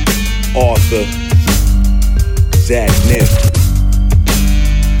 Arthur, Zagnif,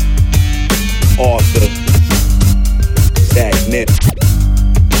 Arthur, Zagnif.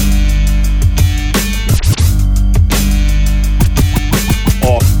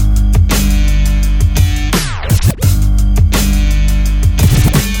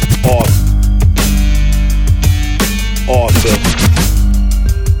 Arthur,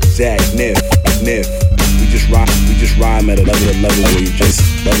 Zagnif, Nif. We just rhyme at a level where you just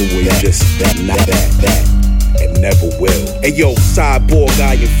that, not that, and never will. Hey yo, Cyborg,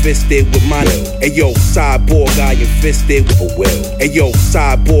 I am fisted with my will. Hey yo, Cyborg, I am fisted with a will. Hey yo,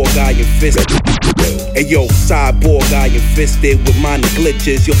 Cyborg, I am fisted with will. Hey yo, Cyborg, I am fisted with minor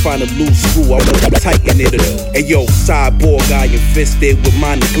glitches. You'll find a loose screw, I won't tighten it up. Hey yo, Cyborg, I am fisted with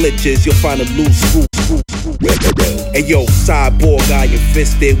minor glitches. You'll find a loose screw. Hey yo, Cyborg, I am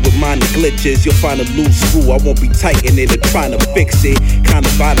fisted with minor glitches. You'll find a loose screw, I won't be tightening it or trying to fix it. Kind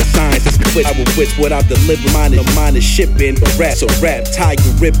of violent signs, it's quit. I will which what I've delivered, mine is shipping. Rap's a rap, tiger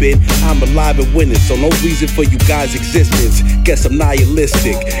ripping. I'm alive and winning, so no reason for you guys' existence. Guess I'm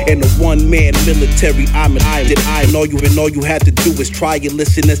nihilistic. And a one-man military, I'm an island. And all you have to do is try and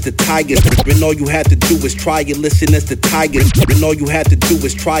listen as the tigers. And all you have to do is try and listen as the tigers. And all you have to do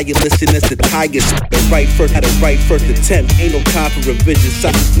is try and listen as the tigers. Had a right first attempt. Ain't no time for revision.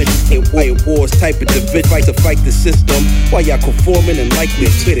 Science niggas ain't white wars type of division. Fight to fight the system while y'all conforming and likely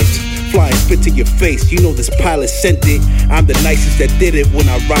fit it. Flying spit to your face, you know this pilot sent it. I'm the nicest that did it when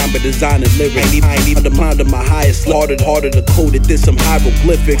I rhyme and design and lyrics. I ain't even under my highest slaughtered, harder to code it. Did some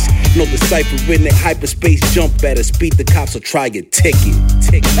hieroglyphics. No deciphering it. Hyperspace jump at a speed. The cops will try your ticket.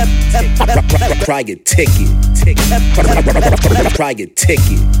 Try your ticket. Try your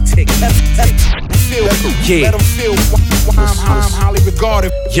ticket. Yeah. Let them feel I'm highly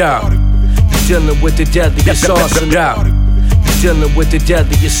regarded. Yo, you dealing with the deadliest sauce now. Dealing with the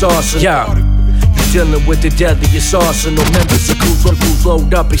deadliest sauce. Yo, you dealing with the deadliest sauce. No members of crews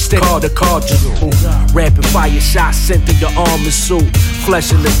load up, extend all the cartridges. Rapid fire shots sent through your arm and suit.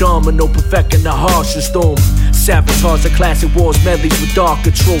 Flesh in the domino, perfecting the harshest doom. Sabotage the classic wars, medleys with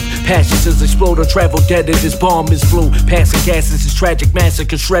darker truth. Passions explode or travel dead as this bomb is blue. Passing gases is tragic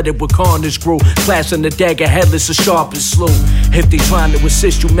massacre shredded with carnage grew. Clashing the dagger, headless or sharp and slew. If they trying to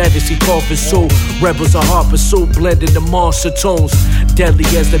assist you, medicine coffin sue. Rebels are hard pursuit, blending the monster tones. Deadly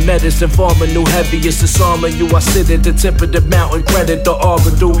as the medicine farmer, new heaviest disarming you. I sit at the tip of the mountain, credit the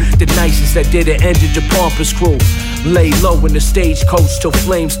arbor do. The nicest that did it ended your pompous crew. Lay low in the stagecoach till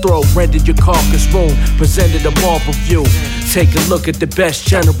flames throw. Rendered your carcass room, presented a marble view. Take a look at the best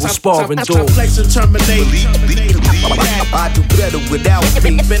general sparring duel. Flex and terminate. I do better without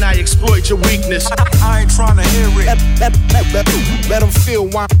me. Then I exploit your weakness. I ain't trying to hear it. Let them feel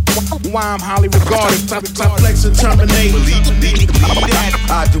why I'm highly regarded. Top flex and terminate.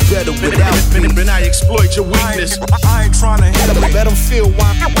 I do better without me. Then I exploit your weakness. I ain't trying to hear it. Let them feel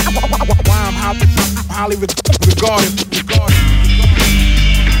why I'm highly regarded.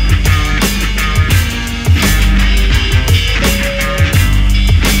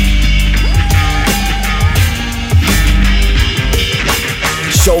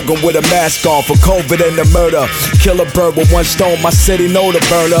 Shogun with a mask on for COVID and the murder. Kill a bird with one stone, my city know the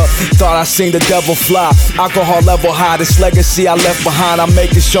burner. Thought I seen the devil fly, alcohol level high. This legacy I left behind, I'm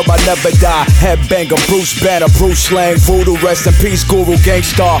making sure I never die. Headbanger, Bruce Banner, Bruce Slang, Voodoo, rest in peace, Guru,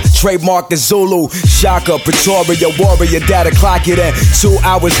 Gangstar, trademark is Zulu. Shaka, Pretoria, Warrior, data clock it in. 2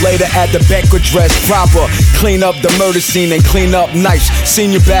 hours later at the banquet dress proper. Clean up the murder scene and clean up nice. Seen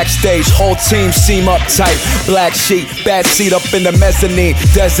you backstage, whole team seem uptight. Black sheet, bad seat up in the mezzanine.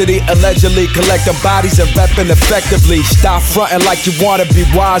 Desert allegedly collecting bodies and repping effectively. Stop fronting like you wanna be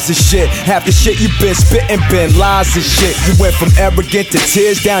wise as shit. Half the shit you been spitting been lies and shit. You went from arrogant to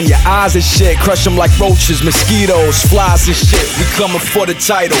tears down your eyes and shit. Crush them like roaches, mosquitoes, flies and shit. We coming for the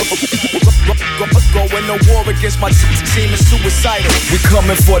title. Going to war against my team is suicidal. We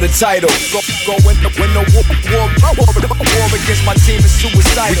coming for the title. Going to war against my team is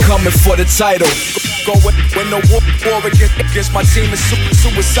suicidal. We coming for the title. Going to war against my team is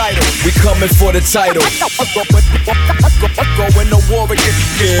suicidal. We coming for the title. Going to war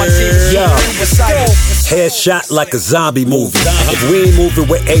against my team is suicidal. Headshot like a zombie movie. If we ain't moving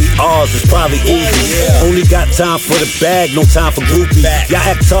with ARs, it's probably easy. Only got time for the bag, no time for groupies. Y'all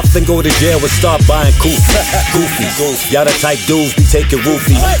act tough, then go to jail and start buying goofies. Y'all the type dudes be taking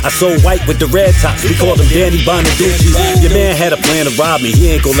roofies. I sold white with the red tops, we called them Danny Bonaducci. Your man had a plan to rob me,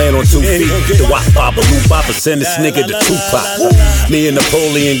 he ain't gon' land on 2 feet. The wop bopper, loop bopper, send this nigga to Tupac. Me and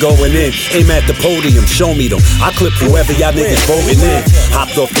Napoleon going in, aim at the podium, show me them. I clip whoever y'all niggas voting in.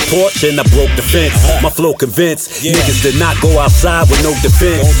 Hopped off the porch and I broke the fence. My flow convinced, niggas did not go outside with no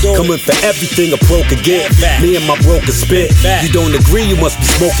defense. Coming for everything a pro could get. Me and my broker spit. You don't agree, you must be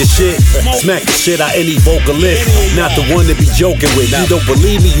smoking shit. Smack the shit out any vocalist. Not the one to be joking with. You don't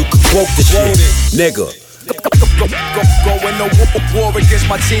believe me, you can quote the shit. Nigga. Going to war against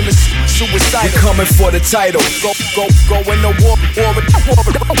my team is suicide. We coming for the title. Going to war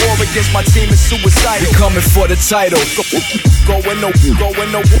against my team is suicide. We coming for the title. Going to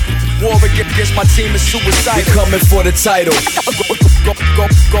war against my team is suicide. We coming for the title. Going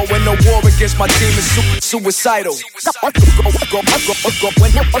to war against my team is suicidal. Going to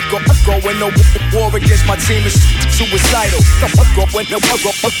war against my team is suicidal.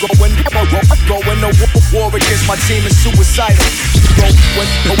 Going to war against my team is suicidal. When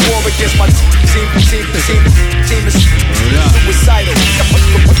a war against my team is suicidal.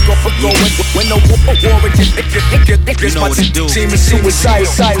 When a war against my team is suicidal.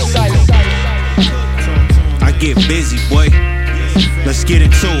 I get busy, boy. Let's get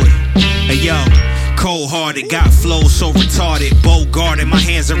into it. Hey yo, cold hearted, got flow so retarded. Bogart in my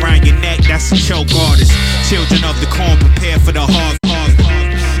hands around your neck, that's a choke artist. Children of the corn, prepare for the hard.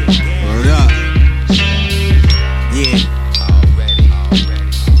 Word up. Yeah.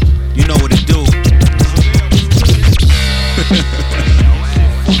 You know what to do.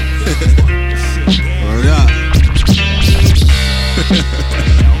 Word up.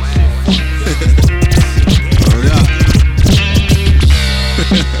 Word up.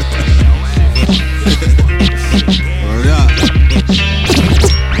 Word up.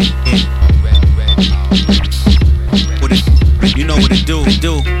 You know what to do.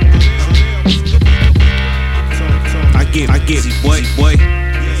 I get it, boy.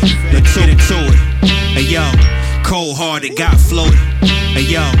 Let's get into it. Hey yo, cold hearted, got floated. Hey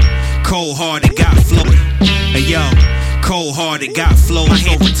yo, cold hearted, got floated. Hey yo, cold hearted, got flow. My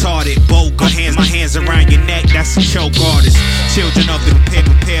hand retarded, Bogart. My hands around your neck, that's a choke artist. Children of the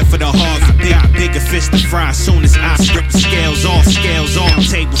prepare for the harvest. Got bigger fish to fry soon as I strip the scales off.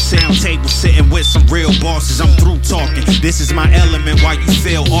 Table sitting with some real bosses. I'm through talking. This is my element, why you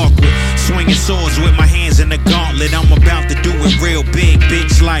feel awkward. Swinging swords with my hands in the gauntlet. I'm about to do it real big,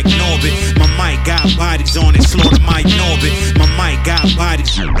 bitch, like Norbit. My mic got bodies on it, slaughter Mike Norbit. My mic got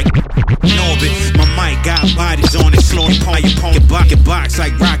bodies Norbit. My mic got bodies on it, slaughter your opponent. Box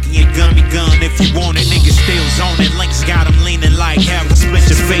like Rocky and Gummy Gun. If you want it, niggas still zoning. Links got them leaning like Harris. Split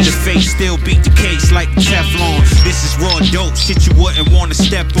your face. Made a face, still beat the case like Teflon. This is raw dope, shit you wouldn't wanna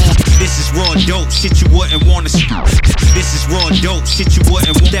step on. This is raw dope, shit you wouldn't wanna step. This is raw dope, shit you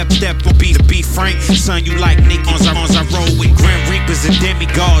wouldn't step on. Be frank, son, you like niggas. I roll with Grim Reapers and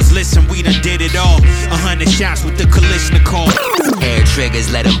demigods. Listen, we done did it all. 100 shots with the Kalishnikov. Hair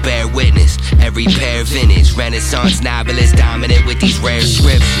triggers, let them bear witness. Every pair vintage, Renaissance novelist dominant with these rare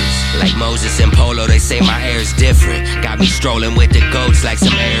scriptures. Like Moses and Polo, they say my hair's different. Got me strolling with the goats like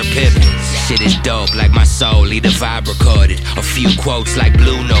some Air Pippins. Shit is dope like my soul, lead a vibe recorded. A few quotes like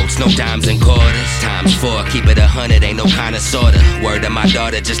blue notes, no dimes and quarters. Times 4, keep it 100, ain't no kind of sorta. Word to my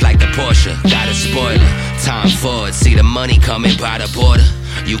daughter, just like the Porsche, got a spoiler. Time forward, see the money coming by the border.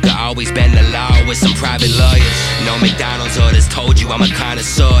 You can always bend the law with some private lawyers. No McDonald's orders, told you I'm a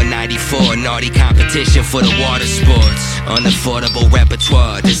connoisseur. 94, naughty competition for the water sports. Unaffordable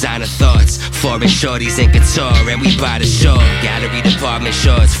repertoire, designer thoughts. Foreign shorties in couture, and we by the shore. Gallery department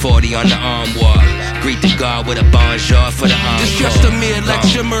shorts, 40 on the arm wall. Greet the guard with a bonjour for the encore. It's just a mere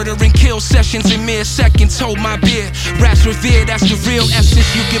lecture, murder and kill sessions in mere seconds. Hold my beer, raps revered, that's the real essence.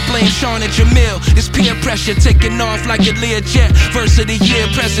 You can blame Sean and Jamil. This peer pressure taking off like a Learjet. Verse of the year,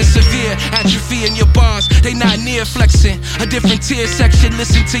 present severe. Atrophy in your bars, they not near flexing. A different tier section,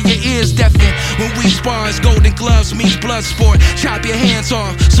 listen to your ears deafen. When we spar, it's Golden Gloves meets blood sport. Chop your hands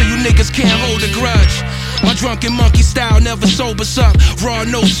off so you niggas can't hold a grudge. My drunken monkey style never sobers up. Raw,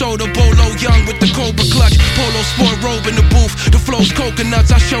 no soda, Bolo young with the Cobra clutch. Polo sport robe in the booth. The flow's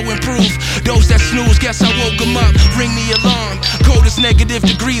coconuts, I show improve. Those that snooze, guess I woke them up. Ring the alarm. Coldest negative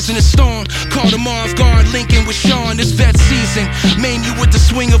degrees in the storm. Caught them off guard, linking with Sean. This vet season. Main you with the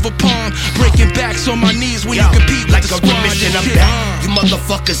swing of a palm. Breaking backs on my knees when you compete with like the squad. remission, I'm back. You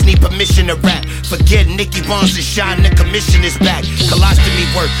motherfuckers need permission to rap. Forget Nicky Barnes and Shine, the commission is back. Colostomy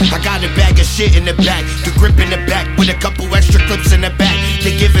work, I got a bag of shit in the back. The grip in the back with a couple extra clips in the back.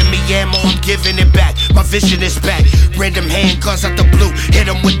 They giving me ammo, I'm giving it back. My vision is back. Random handguns out the blue, hit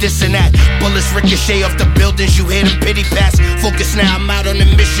them with this and that. Bullets ricochet off the buildings, you hear them pity pass. Focus now, I'm out on a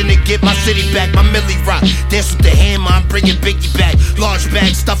mission to get my city back. My Millie rock, dance with the hammer, I'm bringing Biggie back. Large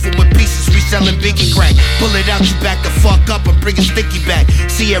bag, stuffing with pieces, we selling Biggie crack. Pull it out, you back the fuck up, I'm bringing Sticky back.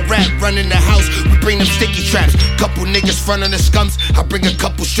 See a rap running the house, we bring them sticky traps. Couple niggas front on the scums, I bring a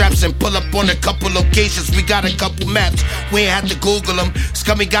couple straps and pull up on a couple locations. We got a couple maps, we ain't had to Google them.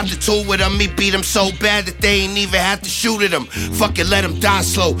 Scummy got the tool with him, he beat him so bad that they ain't even had to shoot at him. Fuck it, let him die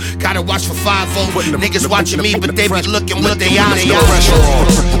slow. Gotta watch for 5-0. Niggas watching me, but they be looking with their eyes.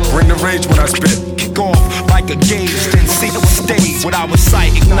 Bring the rage when I spit. Kick off like a gauge, then see the stage. With our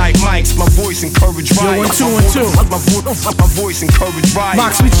sight, ignite mics. My voice encourage riots. Yo, 1, 2, 1, 2. My voice encourage riots.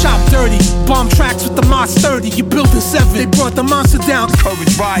 Mox, we chop dirty. Bomb tracks with the Moss 30. You built a 7. They brought the monster down.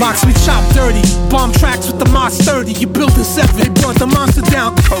 Encourage riots. Mox, we chop dirty. Bomb tracks with the Moss 30. You built a 7. They brought the monster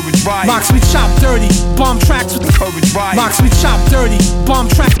down. Encourage riots. Mox, we chop dirty. Bomb tracks with the Encourage riots. Mox, we chop dirty. Bomb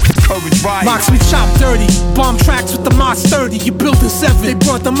tracks. Encourage riots. Mox, we chop dirty. Bomb tracks with the Moss 30. You built a 7. They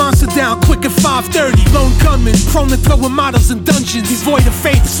brought the monster down quick at 5:30. Lone gunman, prone to throwing models in dungeons. He's void of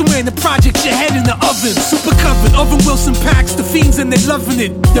faith, swearing the project, your head in the oven. Super covered, Oven Wilson packs, the fiends and they loving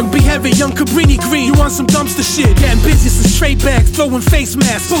it. Young B Heavy, young Cabrini Green, you want some dumpster shit. Getting busy since tray bags, throwing face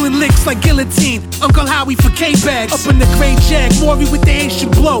masks, pulling licks like guillotine. Uncle Howie for K-bags. Up in the gray jag, Maury with the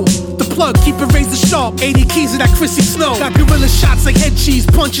Haitian blow. The plug, keep it razor sharp, 80 keys of that Chrissy Snow. Got gorilla shots like head cheese,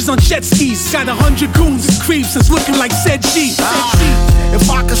 punches on jet skis. Got 100 goons and creeps that's looking like said G. If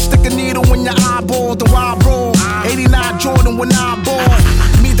I could stick a needle in your eyeball, the wild roll. 89 Jordan when I ball.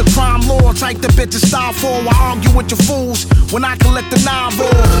 Me the crime lord, type the bitch to style for. I argue with your fools when I collect the 9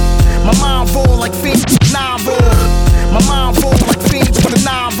 roll. My mind roll like fiends, 9 roll. My mind roll like fiends with the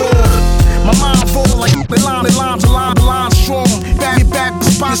 9 roll. My mind roll like the line strong. Back,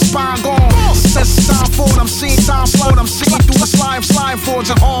 spine gone. Since time forward, I'm seeing time float. I'm seeing through the slime forge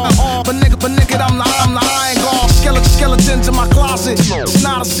and all. But nigga, I'm the iron guard. Skeletons in my closet, it's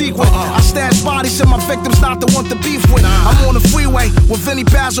not a secret. I stash bodies and my victims not the one to beef with. I'm on the freeway with Vinny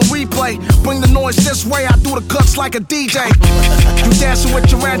Paz on replay. Bring the noise this way, I do the cuts like a DJ. You dancing with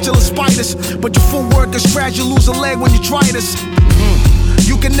tarantula spiders, but your footwork is trash, you lose a leg when you try this.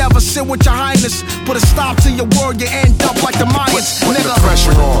 You can never sit with your highness. Put a stop to your word, you end up like the Mayans. Put the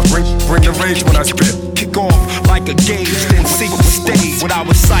pressure on, bring the rage when I spit. Kick off like a gauge, then see the stage. With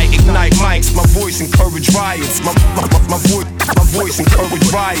our sight, ignite mics. My voice encourage riots. My voice encourage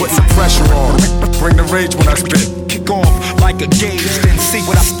riots. Put the pressure on, bring the rage when I spit. Kick off like a gauge, then see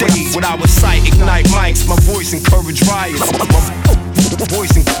what I stage. With our sight, ignite mics. My voice encourage riots. My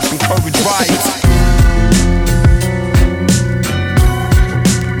voice encourage riots.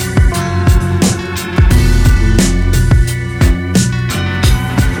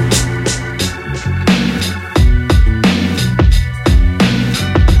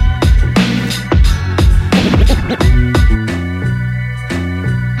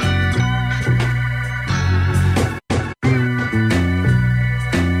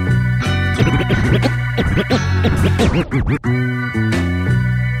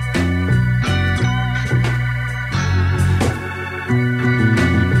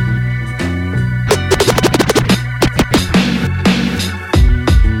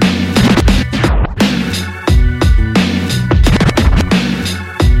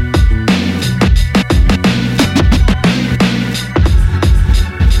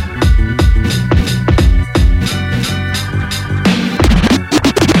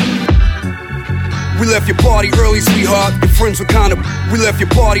 sweetheart. Your friends were kinda. We left your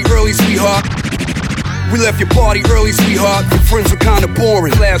party early, sweetheart. We left your party early, sweetheart. Your friends were kinda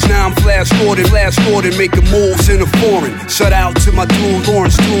boring. Now I'm flash forwarding, making moves in the foreign. Shout out to my dude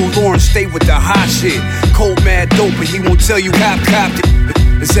Lawrence, stay with the hot shit. Cold mad dope, but he won't tell you cop it.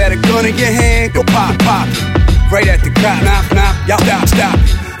 Is that a gun in your hand? Go pop it. Right at the cop, knock, y'all stop.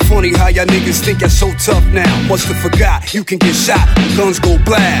 Funny how y'all niggas think you're so tough now. Must've forgot you can get shot when guns go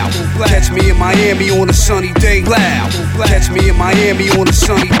blow. Catch me in Miami on a sunny day. Catch me in Miami on a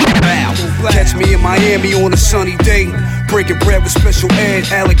sunny day. Catch me in Miami on a sunny day. Breaking bread with special ed,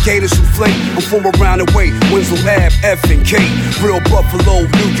 alligator souffle. I'm from around the way, Winslow Ave, F and K. Real Buffalo,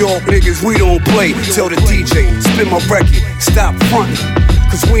 New York niggas, we don't play. Tell the DJ, spin my record, stop frontin'.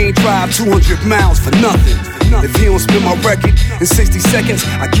 Cause we ain't drive 200 miles for nothing. If he don't spin my record in 60 seconds,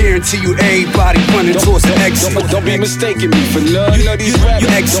 I guarantee you everybody running towards the exit. Don't be mistaking me for none. You know these rap.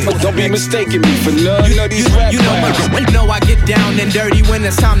 Don't be mistaking me for none. You know these rap. You know I get down and dirty when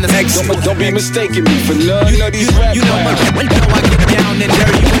it's time to exit. Don't be mistaking me for none. You know these rap. You know I get down and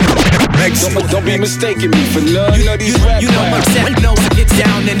dirty when exit. Don't be mistaking me for none. You know these rap. You know I get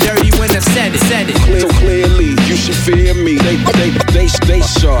down and dirty when it's said it. So clearly, you should fear me. They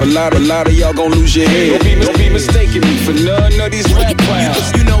sharp. A lot of y'all gon' lose your head. Don't be mistaking me for none of these rap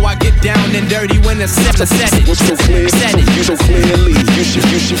clowns. You know I get down and dirty when it's said it. So clearly, you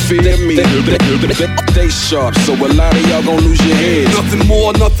should fear me. They sharp, so a lot of y'all gon' lose your head. Nothing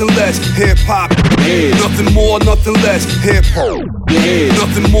more, nothing less. Hip hop. Nothing more, nothing less. Hip hop.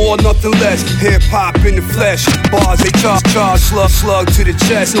 Nothing more, nothing less. Hip hop in the flesh. Bars they charge, slug to the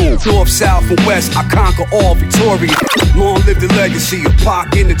chest. North, south, and west. I conquer all, victorious. Long live the legacy of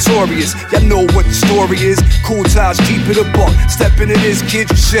Pac and Notorious. Y'all know what the story is. Cool ties, keep it a buck. Step into this kid,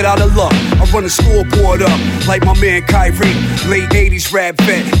 you shit out of luck. I run the scoreboard up like my man Kyrie. Late 80s rap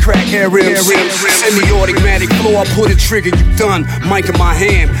vet, crack area. Semi-automatic flow, I pull the trigger, you done. Mic in my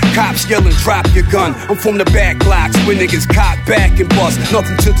hand, cops yelling, drop your gun. I'm from the back blocks where niggas cock back and bust.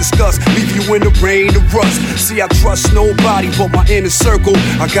 Nothing to discuss, leave you in the rain, the rust. See, I trust nobody but my inner circle.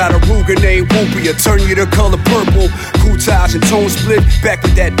 I got a Ruger named Whoopi, I turn you the color purple. Cool ties and tone split, back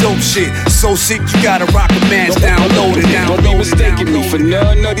with that dope shit. So sick, you gotta rock a man's downloaded. Don't be mistaking me for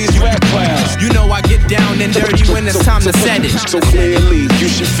none of these rap clowns. You know I get down and dirty when it's time to set it. So clearly, you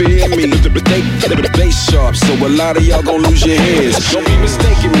should fear me. They sharp, so a lot of y'all gon' lose your heads. Don't be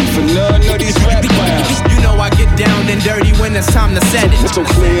mistaking me for none of these rap clowns. You know I get down and dirty when it's time to set it. So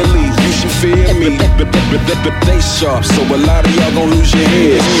clearly, you should fear me. They sharp, so a lot of y'all gon' lose your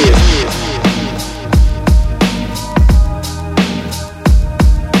heads.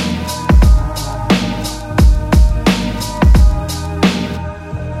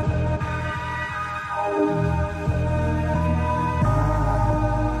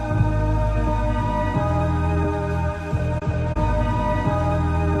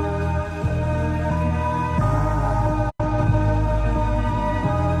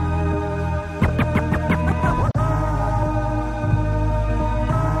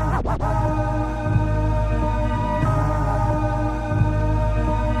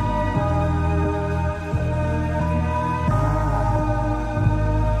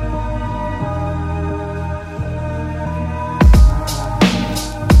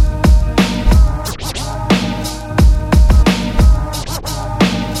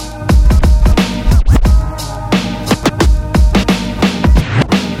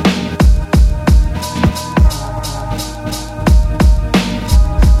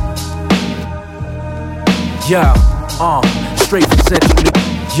 Yo, straight from Central.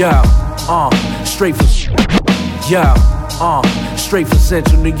 Yo, straight from. Yo, straight from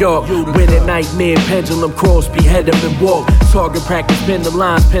Central New York. When at nightmare, pendulum cross, behead him and walk. Target practice, pin the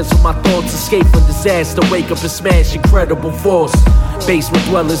lines, pencil my thoughts. Escape from disaster, wake up and smash incredible force. Basement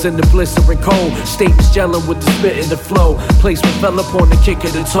dwellers in the blistering cold. Statements gelling with the spit in the flow. Placement fell upon the kick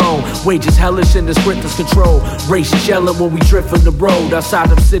of the tone. Wages hellish in the sprinter's control. Races yelling when we drift from the road. Outside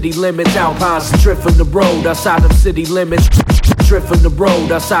them city limits, Alpines drift from the road. Outside them city limits, drift from the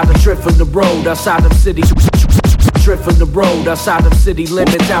road. Outside them drift from the road. Outside them city. Drift from the road, outside them city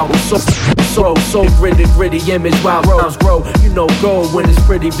limits out. So gritty image while rhymes grow. You know gold when it's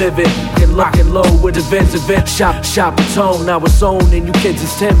pretty vivid. Get lock and low with events. Shop and tone, now it's on and you kids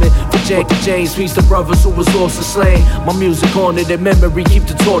is timid. For Jake and James, peace the brothers who was lost and slain. My music on it in memory, keep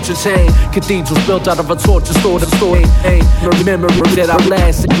the torture tame. Cathedrals built out of a torture store. The story ain't memory that I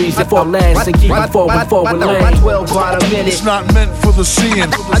last and reason for last and keep it forward lane. 12 by the minute. It's not meant for the seeing.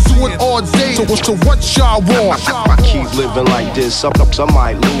 I do it all day. So what y'all want? I keep living like this, some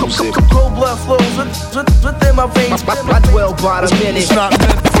might lose it. Cold blood flows within my veins. I dwell by the minute. It's not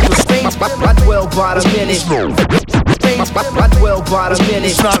meant for the veins. I dwell by the minute. I dwell by the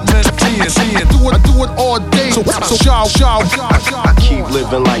minute. It's not meant for I do it all day. So I keep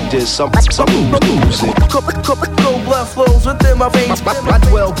living like this, some lose it. Cold blood flows within my veins. I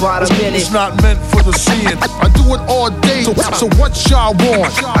dwell by the minute. It's not meant for the seeing. I do it all day. So what y'all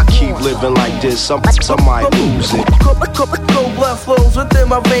want? I keep living like this, some might lose it. Cold blood flows within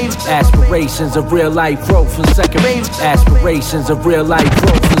my veins. Aspirations of real life growth and second. Aspirations of real life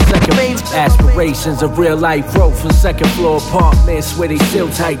growth and second. Aspirations of real life growth and second floor apartments where they still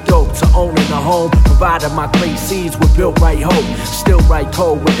tight dope to owning a home. Provided my great seeds with built right hope. Still right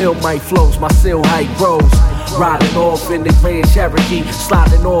cold with ill might flows. My seal height grows. Riding off in the Grand Cherokee,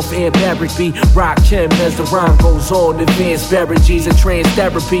 sliding off in Barrackby. Rock Kim as the rhyme goes on. Advanced beverages and trans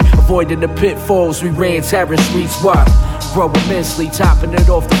therapy. Avoiding the pitfalls, we ran terror streets. What? Grow immensely, topping it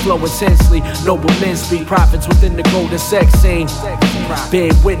off the flow intensely. Noble men speak, prophets within the golden sex scene.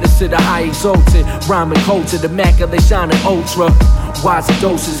 Being witness to the high exalted, rhyming coated, immaculate shining ultra. Wiser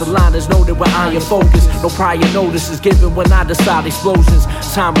doses, aligners noted with iron focus. No prior notices given when I decide explosions.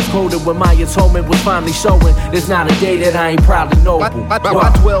 Time was coded when my atonement was finally showing. There's not a day that I ain't proudly noble. I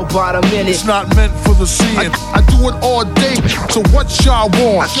dwell by the minute. It's not meant for the seeing. I do it all day. So what y'all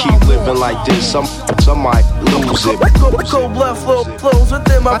want? I keep living like this, some might lose it. Cold blood flows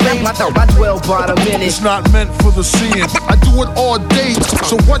within my veins. I dwell by the minute. It's not meant for the seeing. I do it all day.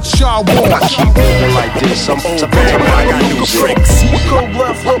 So what y'all want? I keep living like this, some might lose it. Cold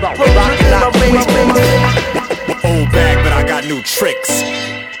blood flows within my veins. Old bag, but I got new tricks.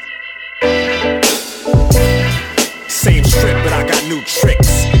 Same strip, but I got new tricks.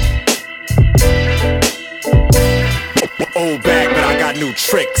 Old bag, but I got new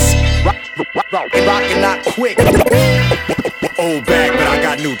tricks. Rockin' not quick. Old bag, but I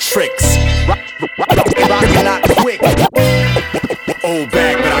got new tricks. Rockin' not quick. Old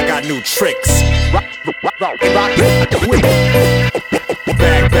bag, but I got new tricks. Rockin' not quick.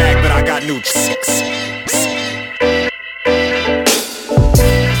 Bag, but I got new tricks.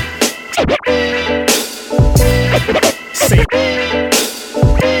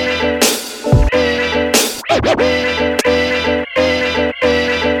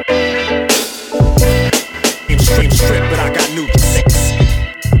 Same strip, but I got new tricks.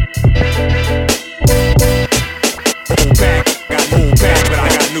 Old bag, but I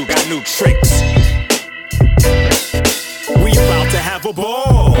got new tricks. We about to have a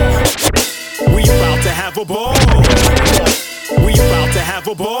ball. We about to have a ball. We about to have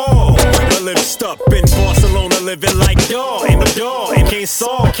a ball. I live stuck in Barcelona, living like dog in the door, and can't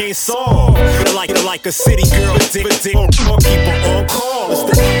solve. Like a city girl, dick, or keep her on call. It's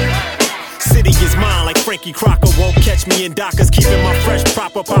the city is mine like Frankie Crocker. Won't catch me in Dockers. Keeping my fresh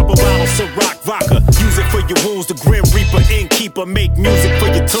proper. Pop a bottle, Ciroc vodka. Use it for your wounds. The Grim Reaper, innkeeper. Make music for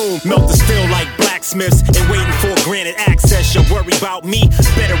your tomb. Melt the steel like blacksmiths. And waiting for granted access. You worry about me.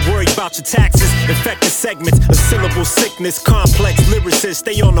 Better worry about your taxes. Infected segments. A syllable sickness. Complex lyricists.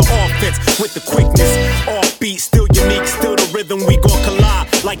 Stay on the offense with the quickness. Offbeat, still unique. Still the rhythm. We gon' collide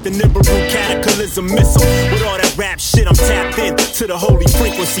like the Nibiru cataclysm missile. With all that rap shit, I'm tapped in to the holy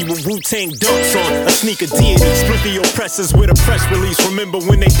frequency with Wu-Tang dunks on a sneaker deity. Split the oppressors with a press release. Remember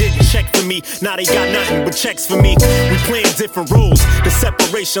when they didn't check for me? Now they got nothing but checks for me. We playing different roles. The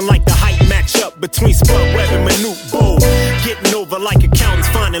separation like the height match up between Spud Webb and Manute Bowl. Getting over like accountants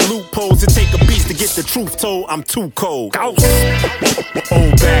finding loopholes. It take a beast to get the truth told. I'm too cold. Ghost.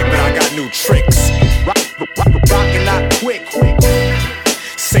 Old bag, but I got new tricks. Rockin' not quick.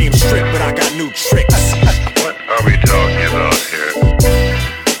 Same strip, but I got new tricks. What are we talking about here?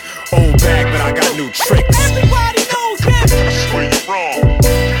 Old bag, but I got new tricks. Everybody knows this. Where you wrong?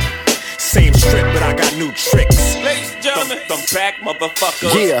 Same strip, but I got new tricks. Ladies and gentlemen, I'm back,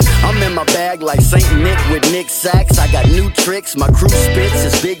 motherfucker. Yeah, I'm in my bag like Saint Nick with Nick Sachs. I got new tricks, my crew spits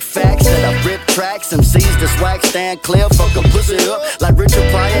is big facts that I rip tracks. MCs the swag stand clear, fuck 'em pussy up like Richard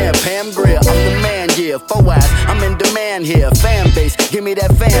Pryor and Pam Grier. I'm the man, yeah, 4 eyes, I'm in demand here. Fan base, give me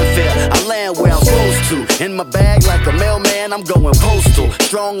that fanfare. I land where I'm supposed to. In my bag like a mailman, I'm going postal.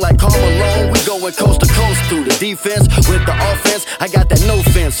 Strong like Carmelo, we going coast to coast through the defense with the offense. I got that no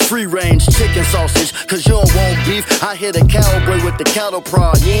fence, free range chicken sausage, cause you don't want beef. I hit a cowboy with the cattle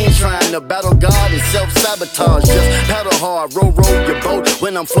prod. You ain't trying to battle God, it's self-sabotage. Just paddle hard, roll your boat.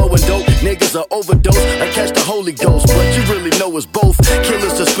 When I'm flowing dope, niggas are overdose. I catch the Holy Ghost, but you really know it's both. Killer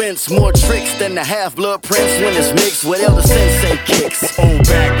suspense, more tricks than the half-blood prince when it's mixed with Elder Sensei kicks. Old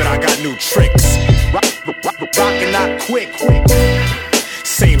bag, but I got new tricks. Rockin' not quick.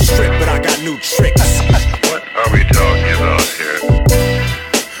 Same strip, but I got new tricks. What are we talking about here?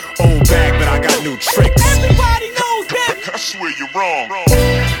 Old bag, but I got new tricks. Everybody knows that. I swear you're wrong.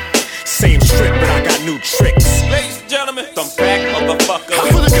 Same strip, but I got new tricks. Ladies and gentlemen, I'm back, motherfucker.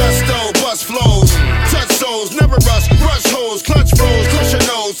 I put a gusto, bust flows, touch souls, never rush hoes, clutch froze, crush your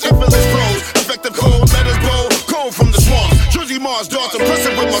nose, effortless pros, effective cold, letters bow, cold from the swamp. Jersey Mars, darts,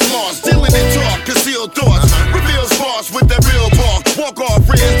 impressive with my smarts, dealing in talk, concealed thoughts, reveal sparks with that real bark, walk off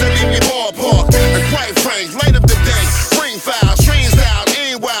friends that leave your ballpark, and quite frank, light up the day, ring foul, strange style,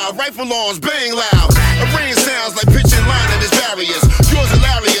 aim wild, rifle arms, bang loud, a rain sounds like pitching line at its barriers, yours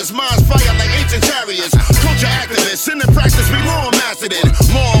hilarious, mine's fire like ancient chariots, culture activists, in the practice we long mastered it,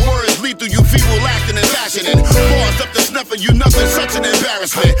 long words lethal, you feeble acting and fashioning, bars up the snuff and you nothing, such an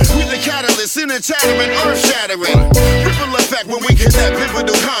embarrassment, we the catalyst, in the chattering, earth shattering, ripple effect when we connect,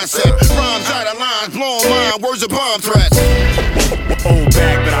 pivotal concept, rhymes out of lines, blowing mind, words of bomb threats. Old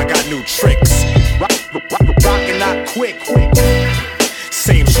bag, but I got new tricks. Rockin' not quick.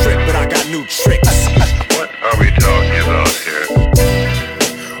 Same strip, but I got new tricks. What are we talking about here?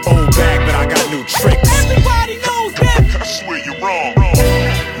 Old bag, but I got new tricks. Everybody knows that. I swear you're wrong.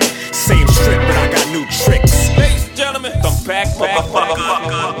 Same strip, but I got new tricks. Ladies and gentlemen, I'm back, motherfucker.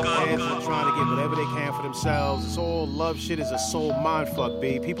 Fans are trying to get whatever they can for themselves. It's all love shit is a soul mindfuck,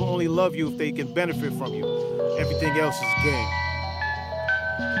 babe. People only love you if they can benefit from you. Everything else is game.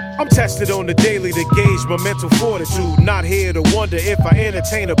 I'm tested on the daily to gauge my mental fortitude. Not here to wonder if I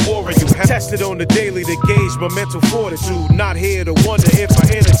entertain or boring you. Tested on the daily to gauge my mental fortitude. Not here to wonder if I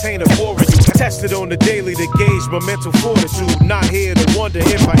entertain or boring you. Tested on the daily to gauge my mental fortitude. Not here to wonder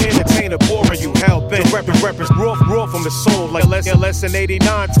if I entertain or boring you. Hell bent, reppin' raw from the soul. Like less than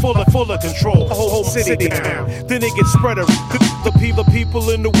 89, full of control. A whole city down. Then it gets spread around. The people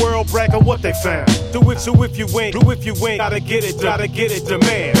in the world brag on what they found. Do it so if you ain't, gotta get it,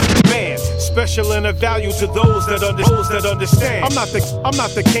 demand. Man, special and a value to those that understand. I'm not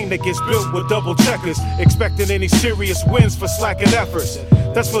the king that gets built with double checkers, expecting any serious wins for slacking efforts.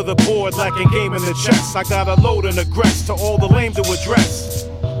 That's for the board lacking game in the chest. I got a load and aggress to all the lame to address.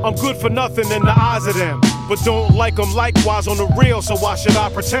 I'm good for nothing in the eyes of them, but don't like them likewise on the real, so why should I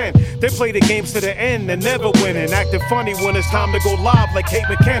pretend? They play the games to the end and never winning, acting funny when it's time to go live like Kate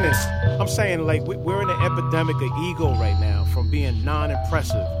McKinnon. I'm saying, like, we're in an epidemic of ego right now, from being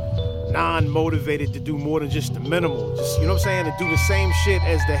non-impressive, non-motivated to do more than just the minimal. Just, you know what I'm saying? To do the same shit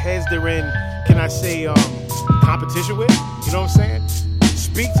as the heads they're in, can I say, competition with? You know what I'm saying?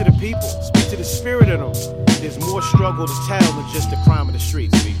 Speak to the people, speak to the spirit of them. There's more struggle to tell than just the crime of the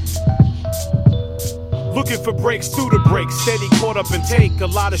streets, B. Looking for breaks through the breaks, steady caught up and take a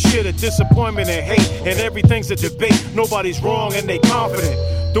lot of shit of disappointment and hate, and everything's a debate. Nobody's wrong and they confident.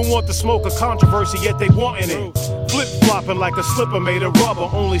 Don't want the smoke of controversy, yet they wantin' it. Flip-flopping like a slipper made of rubber,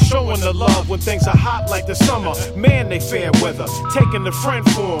 only showing the love when things are hot like the summer. Man, they fair weather, taking the friend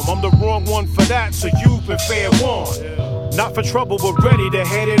form. I'm the wrong one for that, so you've been fair warned. Not for trouble, but ready to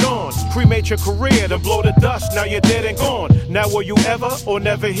head it on. Cremate your career, then blow the dust, now you're dead and gone. Now will you ever or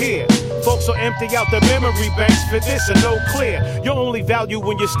never hear? Folks will empty out the memory banks for this and no clear. Your only value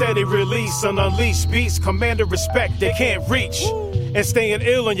when you're steady release. An unleashed beast, command of respect they can't reach. And staying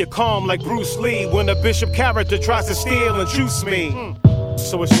ill and you're calm like Bruce Lee when a bishop character tries to steal and juice me.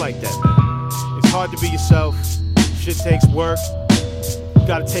 So it's like that, man. It's hard to be yourself. Shit takes work. You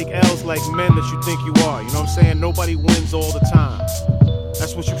gotta take L's like men that you think you are. You know what I'm saying? Nobody wins all the time.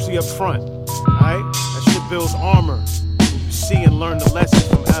 That's what you see up front, alright? That shit builds armor. You see and learn the lessons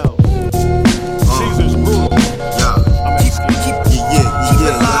from L. Caesar's brutal.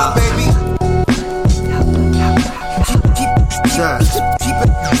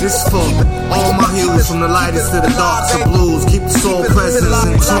 This for all my heroes from the lightest to the darks of blues. Keep the soul presence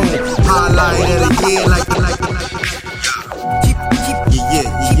in tune. Highlight of the year like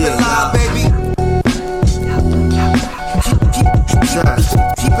baby.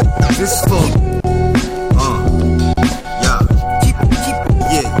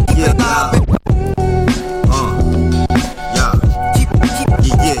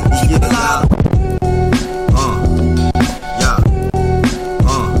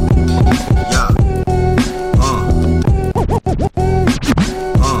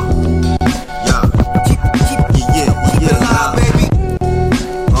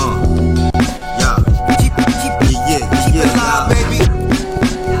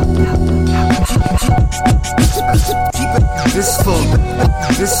 This for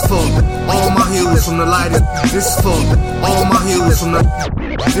This for all my heroes from the lightest. This for all my heroes from the.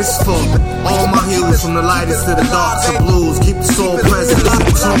 This for all my heroes from the lightest to the darks of blues. Keep the soul present.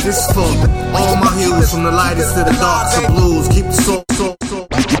 This for all my heroes from the lightest to the darks of blues. Keep the soul.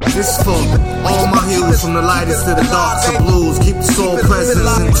 This for all my heroes, from the lightest to the darks of blues. Keep the soul presence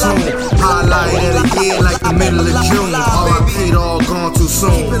in tune. Highlight of the year like the middle of June. R.I.P. all gone too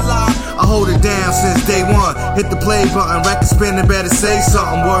soon. I hold it down since day one. Hit the play button, record spinning, better say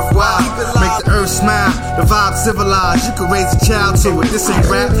something worthwhile. Make the earth smile, the vibe civilized. You can raise a child to it. This ain't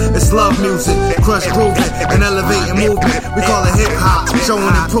rap, it's love music. Crush grooving and elevating movement. We call it hip hop, showing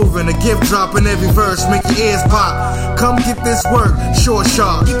and proving. A gift drop in every verse, make your ears pop. Come get this work, short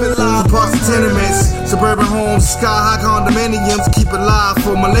sharp. From parts of tenements, suburban homes, sky high condominiums. Keep it live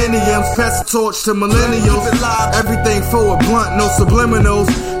for millenniums. Pass the torch to millennials. Everything forward, blunt, no subliminals.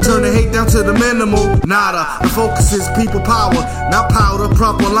 Turn the hate down to the minimal. Nada. The focus is people power, not powder.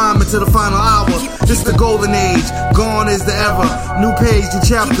 Proper alignment to the final hour. This the golden age, gone is the ever. New page, new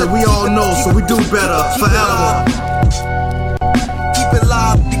chapter. We all know, so we do better forever. Keep it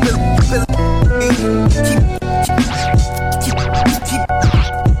live, keep it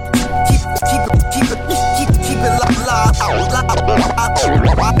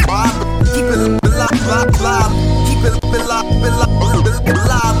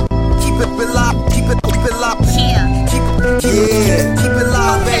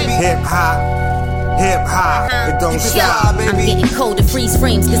it don't stop, baby. I'm getting cold to freeze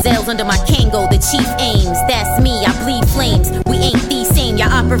frames. Gazelles under my Kango, the chief aims. That's me, I bleed flames. We ain't the same,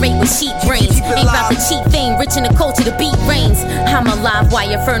 y'all operate with sheep brains. Ain't about the cheap fame, rich in the culture, the beat reigns. I'm a live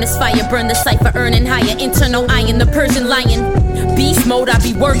wire, furnace fire, burn the cipher, earning higher. Internal iron, the Persian lion. Beast mode, I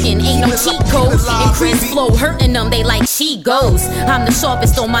be working, ain't no cheat code. Increase flow, hurting them, they like she goes. I'm the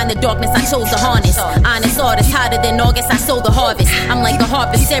sharpest, don't mind the darkness, I chose the harness. Honest artist, hotter than August, I sold the harvest. I'm like a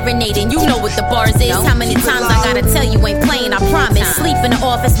harpist serenading, you know what the bars is. How many times I gotta tell you ain't playing, I promise. Sleep in the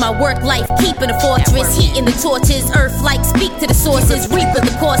office, my work life, keeping the fortress. Heating the torches, earth like, speak to the sources. Reap what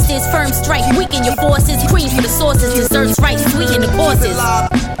the cost is, firm strike, weaken your forces. Cream for the sources, desserts right, sweeten the courses.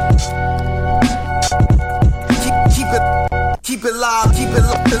 Keep it live, keep it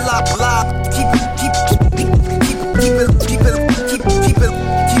live, keep it live, keep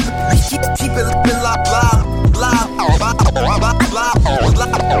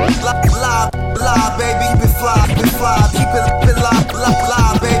live, baby, keep it fly, keep it live, baby,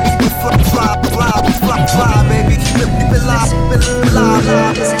 fly, baby, keep it live.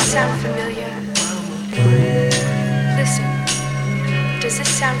 Does it sound familiar? Listen, does it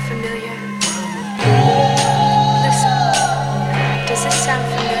sound familiar? Listen, does it sound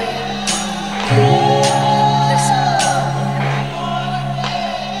familiar? Listen.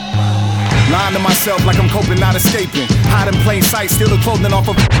 Lying to myself like I'm coping, not escaping. Hide in plain sight, steal the clothing off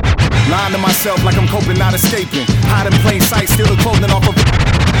of. Lying to myself like I'm coping, not escaping. Hide in plain sight, steal the clothing off of.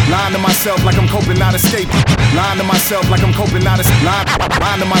 Lying to myself like I'm coping, not escaping. Lying to myself like I'm coping, not escaping.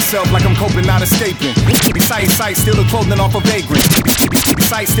 Lying to myself like I'm coping, not escaping. Sight, steal the clothing off of vagrant.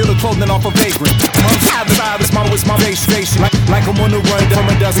 Sight, steal the clothing off of vagrant. This mama was my station. Like I'm on the run from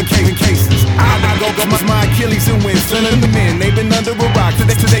a dozen cases. I go my Achilles and win. Sending them in. They've been under a rock to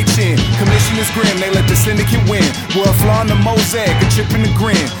they chin. Commission is grim. They let the syndicate win. We're a flaw in the mosaic, a chip in the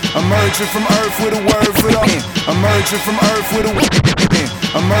grin. Emerging from earth with a word for the end. Emerging from earth with a word.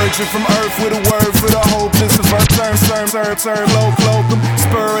 Emerging from earth with a word for the hopeless. Serve, low cloak 'em.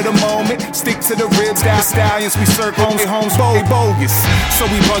 Spur of the moment. Stick to the ribs, down stallions. We circle homes bogus. So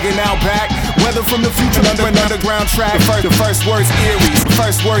we bugging out back. Weather from the future under an underground track. The first words eerie.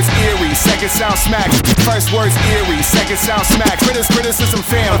 First words eerie. Second sound smack. First words eerie. Second sound smack. Criticism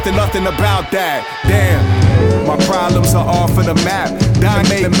fam. Nothing about that. Damn. My problems are off of the map. Die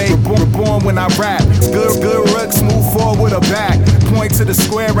made, reborn when I rap. Good rooks move forward or back. Point to the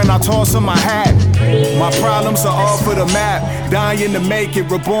square and I toss on my hat. My problems are off of the map. Dying to make it,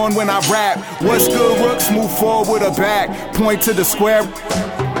 reborn when I rap. What's good rooks move forward or back. Point to the square.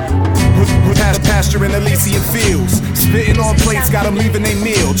 Pasture in Elysian fields. Spitting on plates, got them leaving they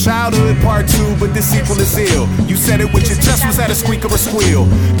meal. Childhood part 2, but this sequel is ill. You said it with your chest, was that a squeak or a squeal?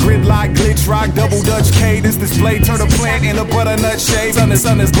 Gridlock, glitch, rock, double Dutch cadence. This blade turn a plant in a butternut shade. Sun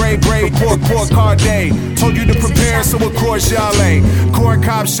is gray, pork card day. Told you to prepare, so of course y'all ain't. Corn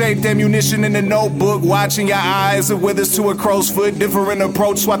cob shaped ammunition in the notebook. Watching your eyes, it withers to a crow's foot. Different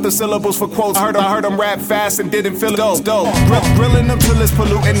approach, swap the syllables for quotes. I heard them rap fast and didn't feel it dope. Grilling them till it's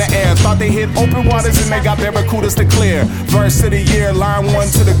polluting the air. Thought they hit open waters and they got barracudas to clear. Verse of the year, line 1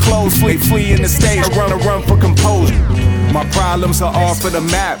 to the close. Flee in the stage, run for composure. My problems are off of the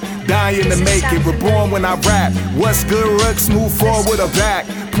map. Dying to make it, reborn when I rap. What's good rooks, move forward or back.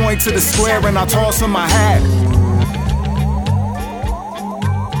 Point to the square and I toss on my hat.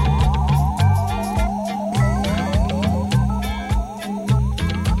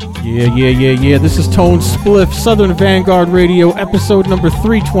 Yeah. This is Tone Spliff, Southern Vanguard Radio, episode number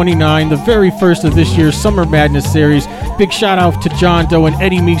 329, the very first of this year's Summer Madness series. Big shout out to John Doe and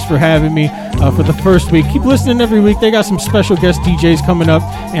Eddie Meeks for having me for the first week. Keep listening every week. They got some special guest DJs coming up.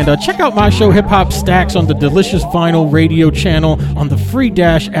 And check out my show, Hip Hop Stacks, on the Delicious Vinyl Radio channel on the free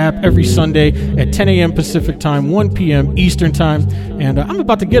Dash app every Sunday at 10 a.m. Pacific Time, 1 p.m. Eastern Time. And I'm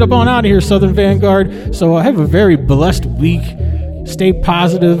about to get up on out of here, Southern Vanguard. So have a very blessed week. Stay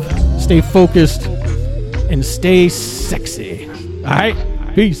positive, stay focused, and stay sexy. All right?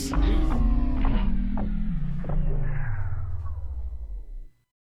 Peace.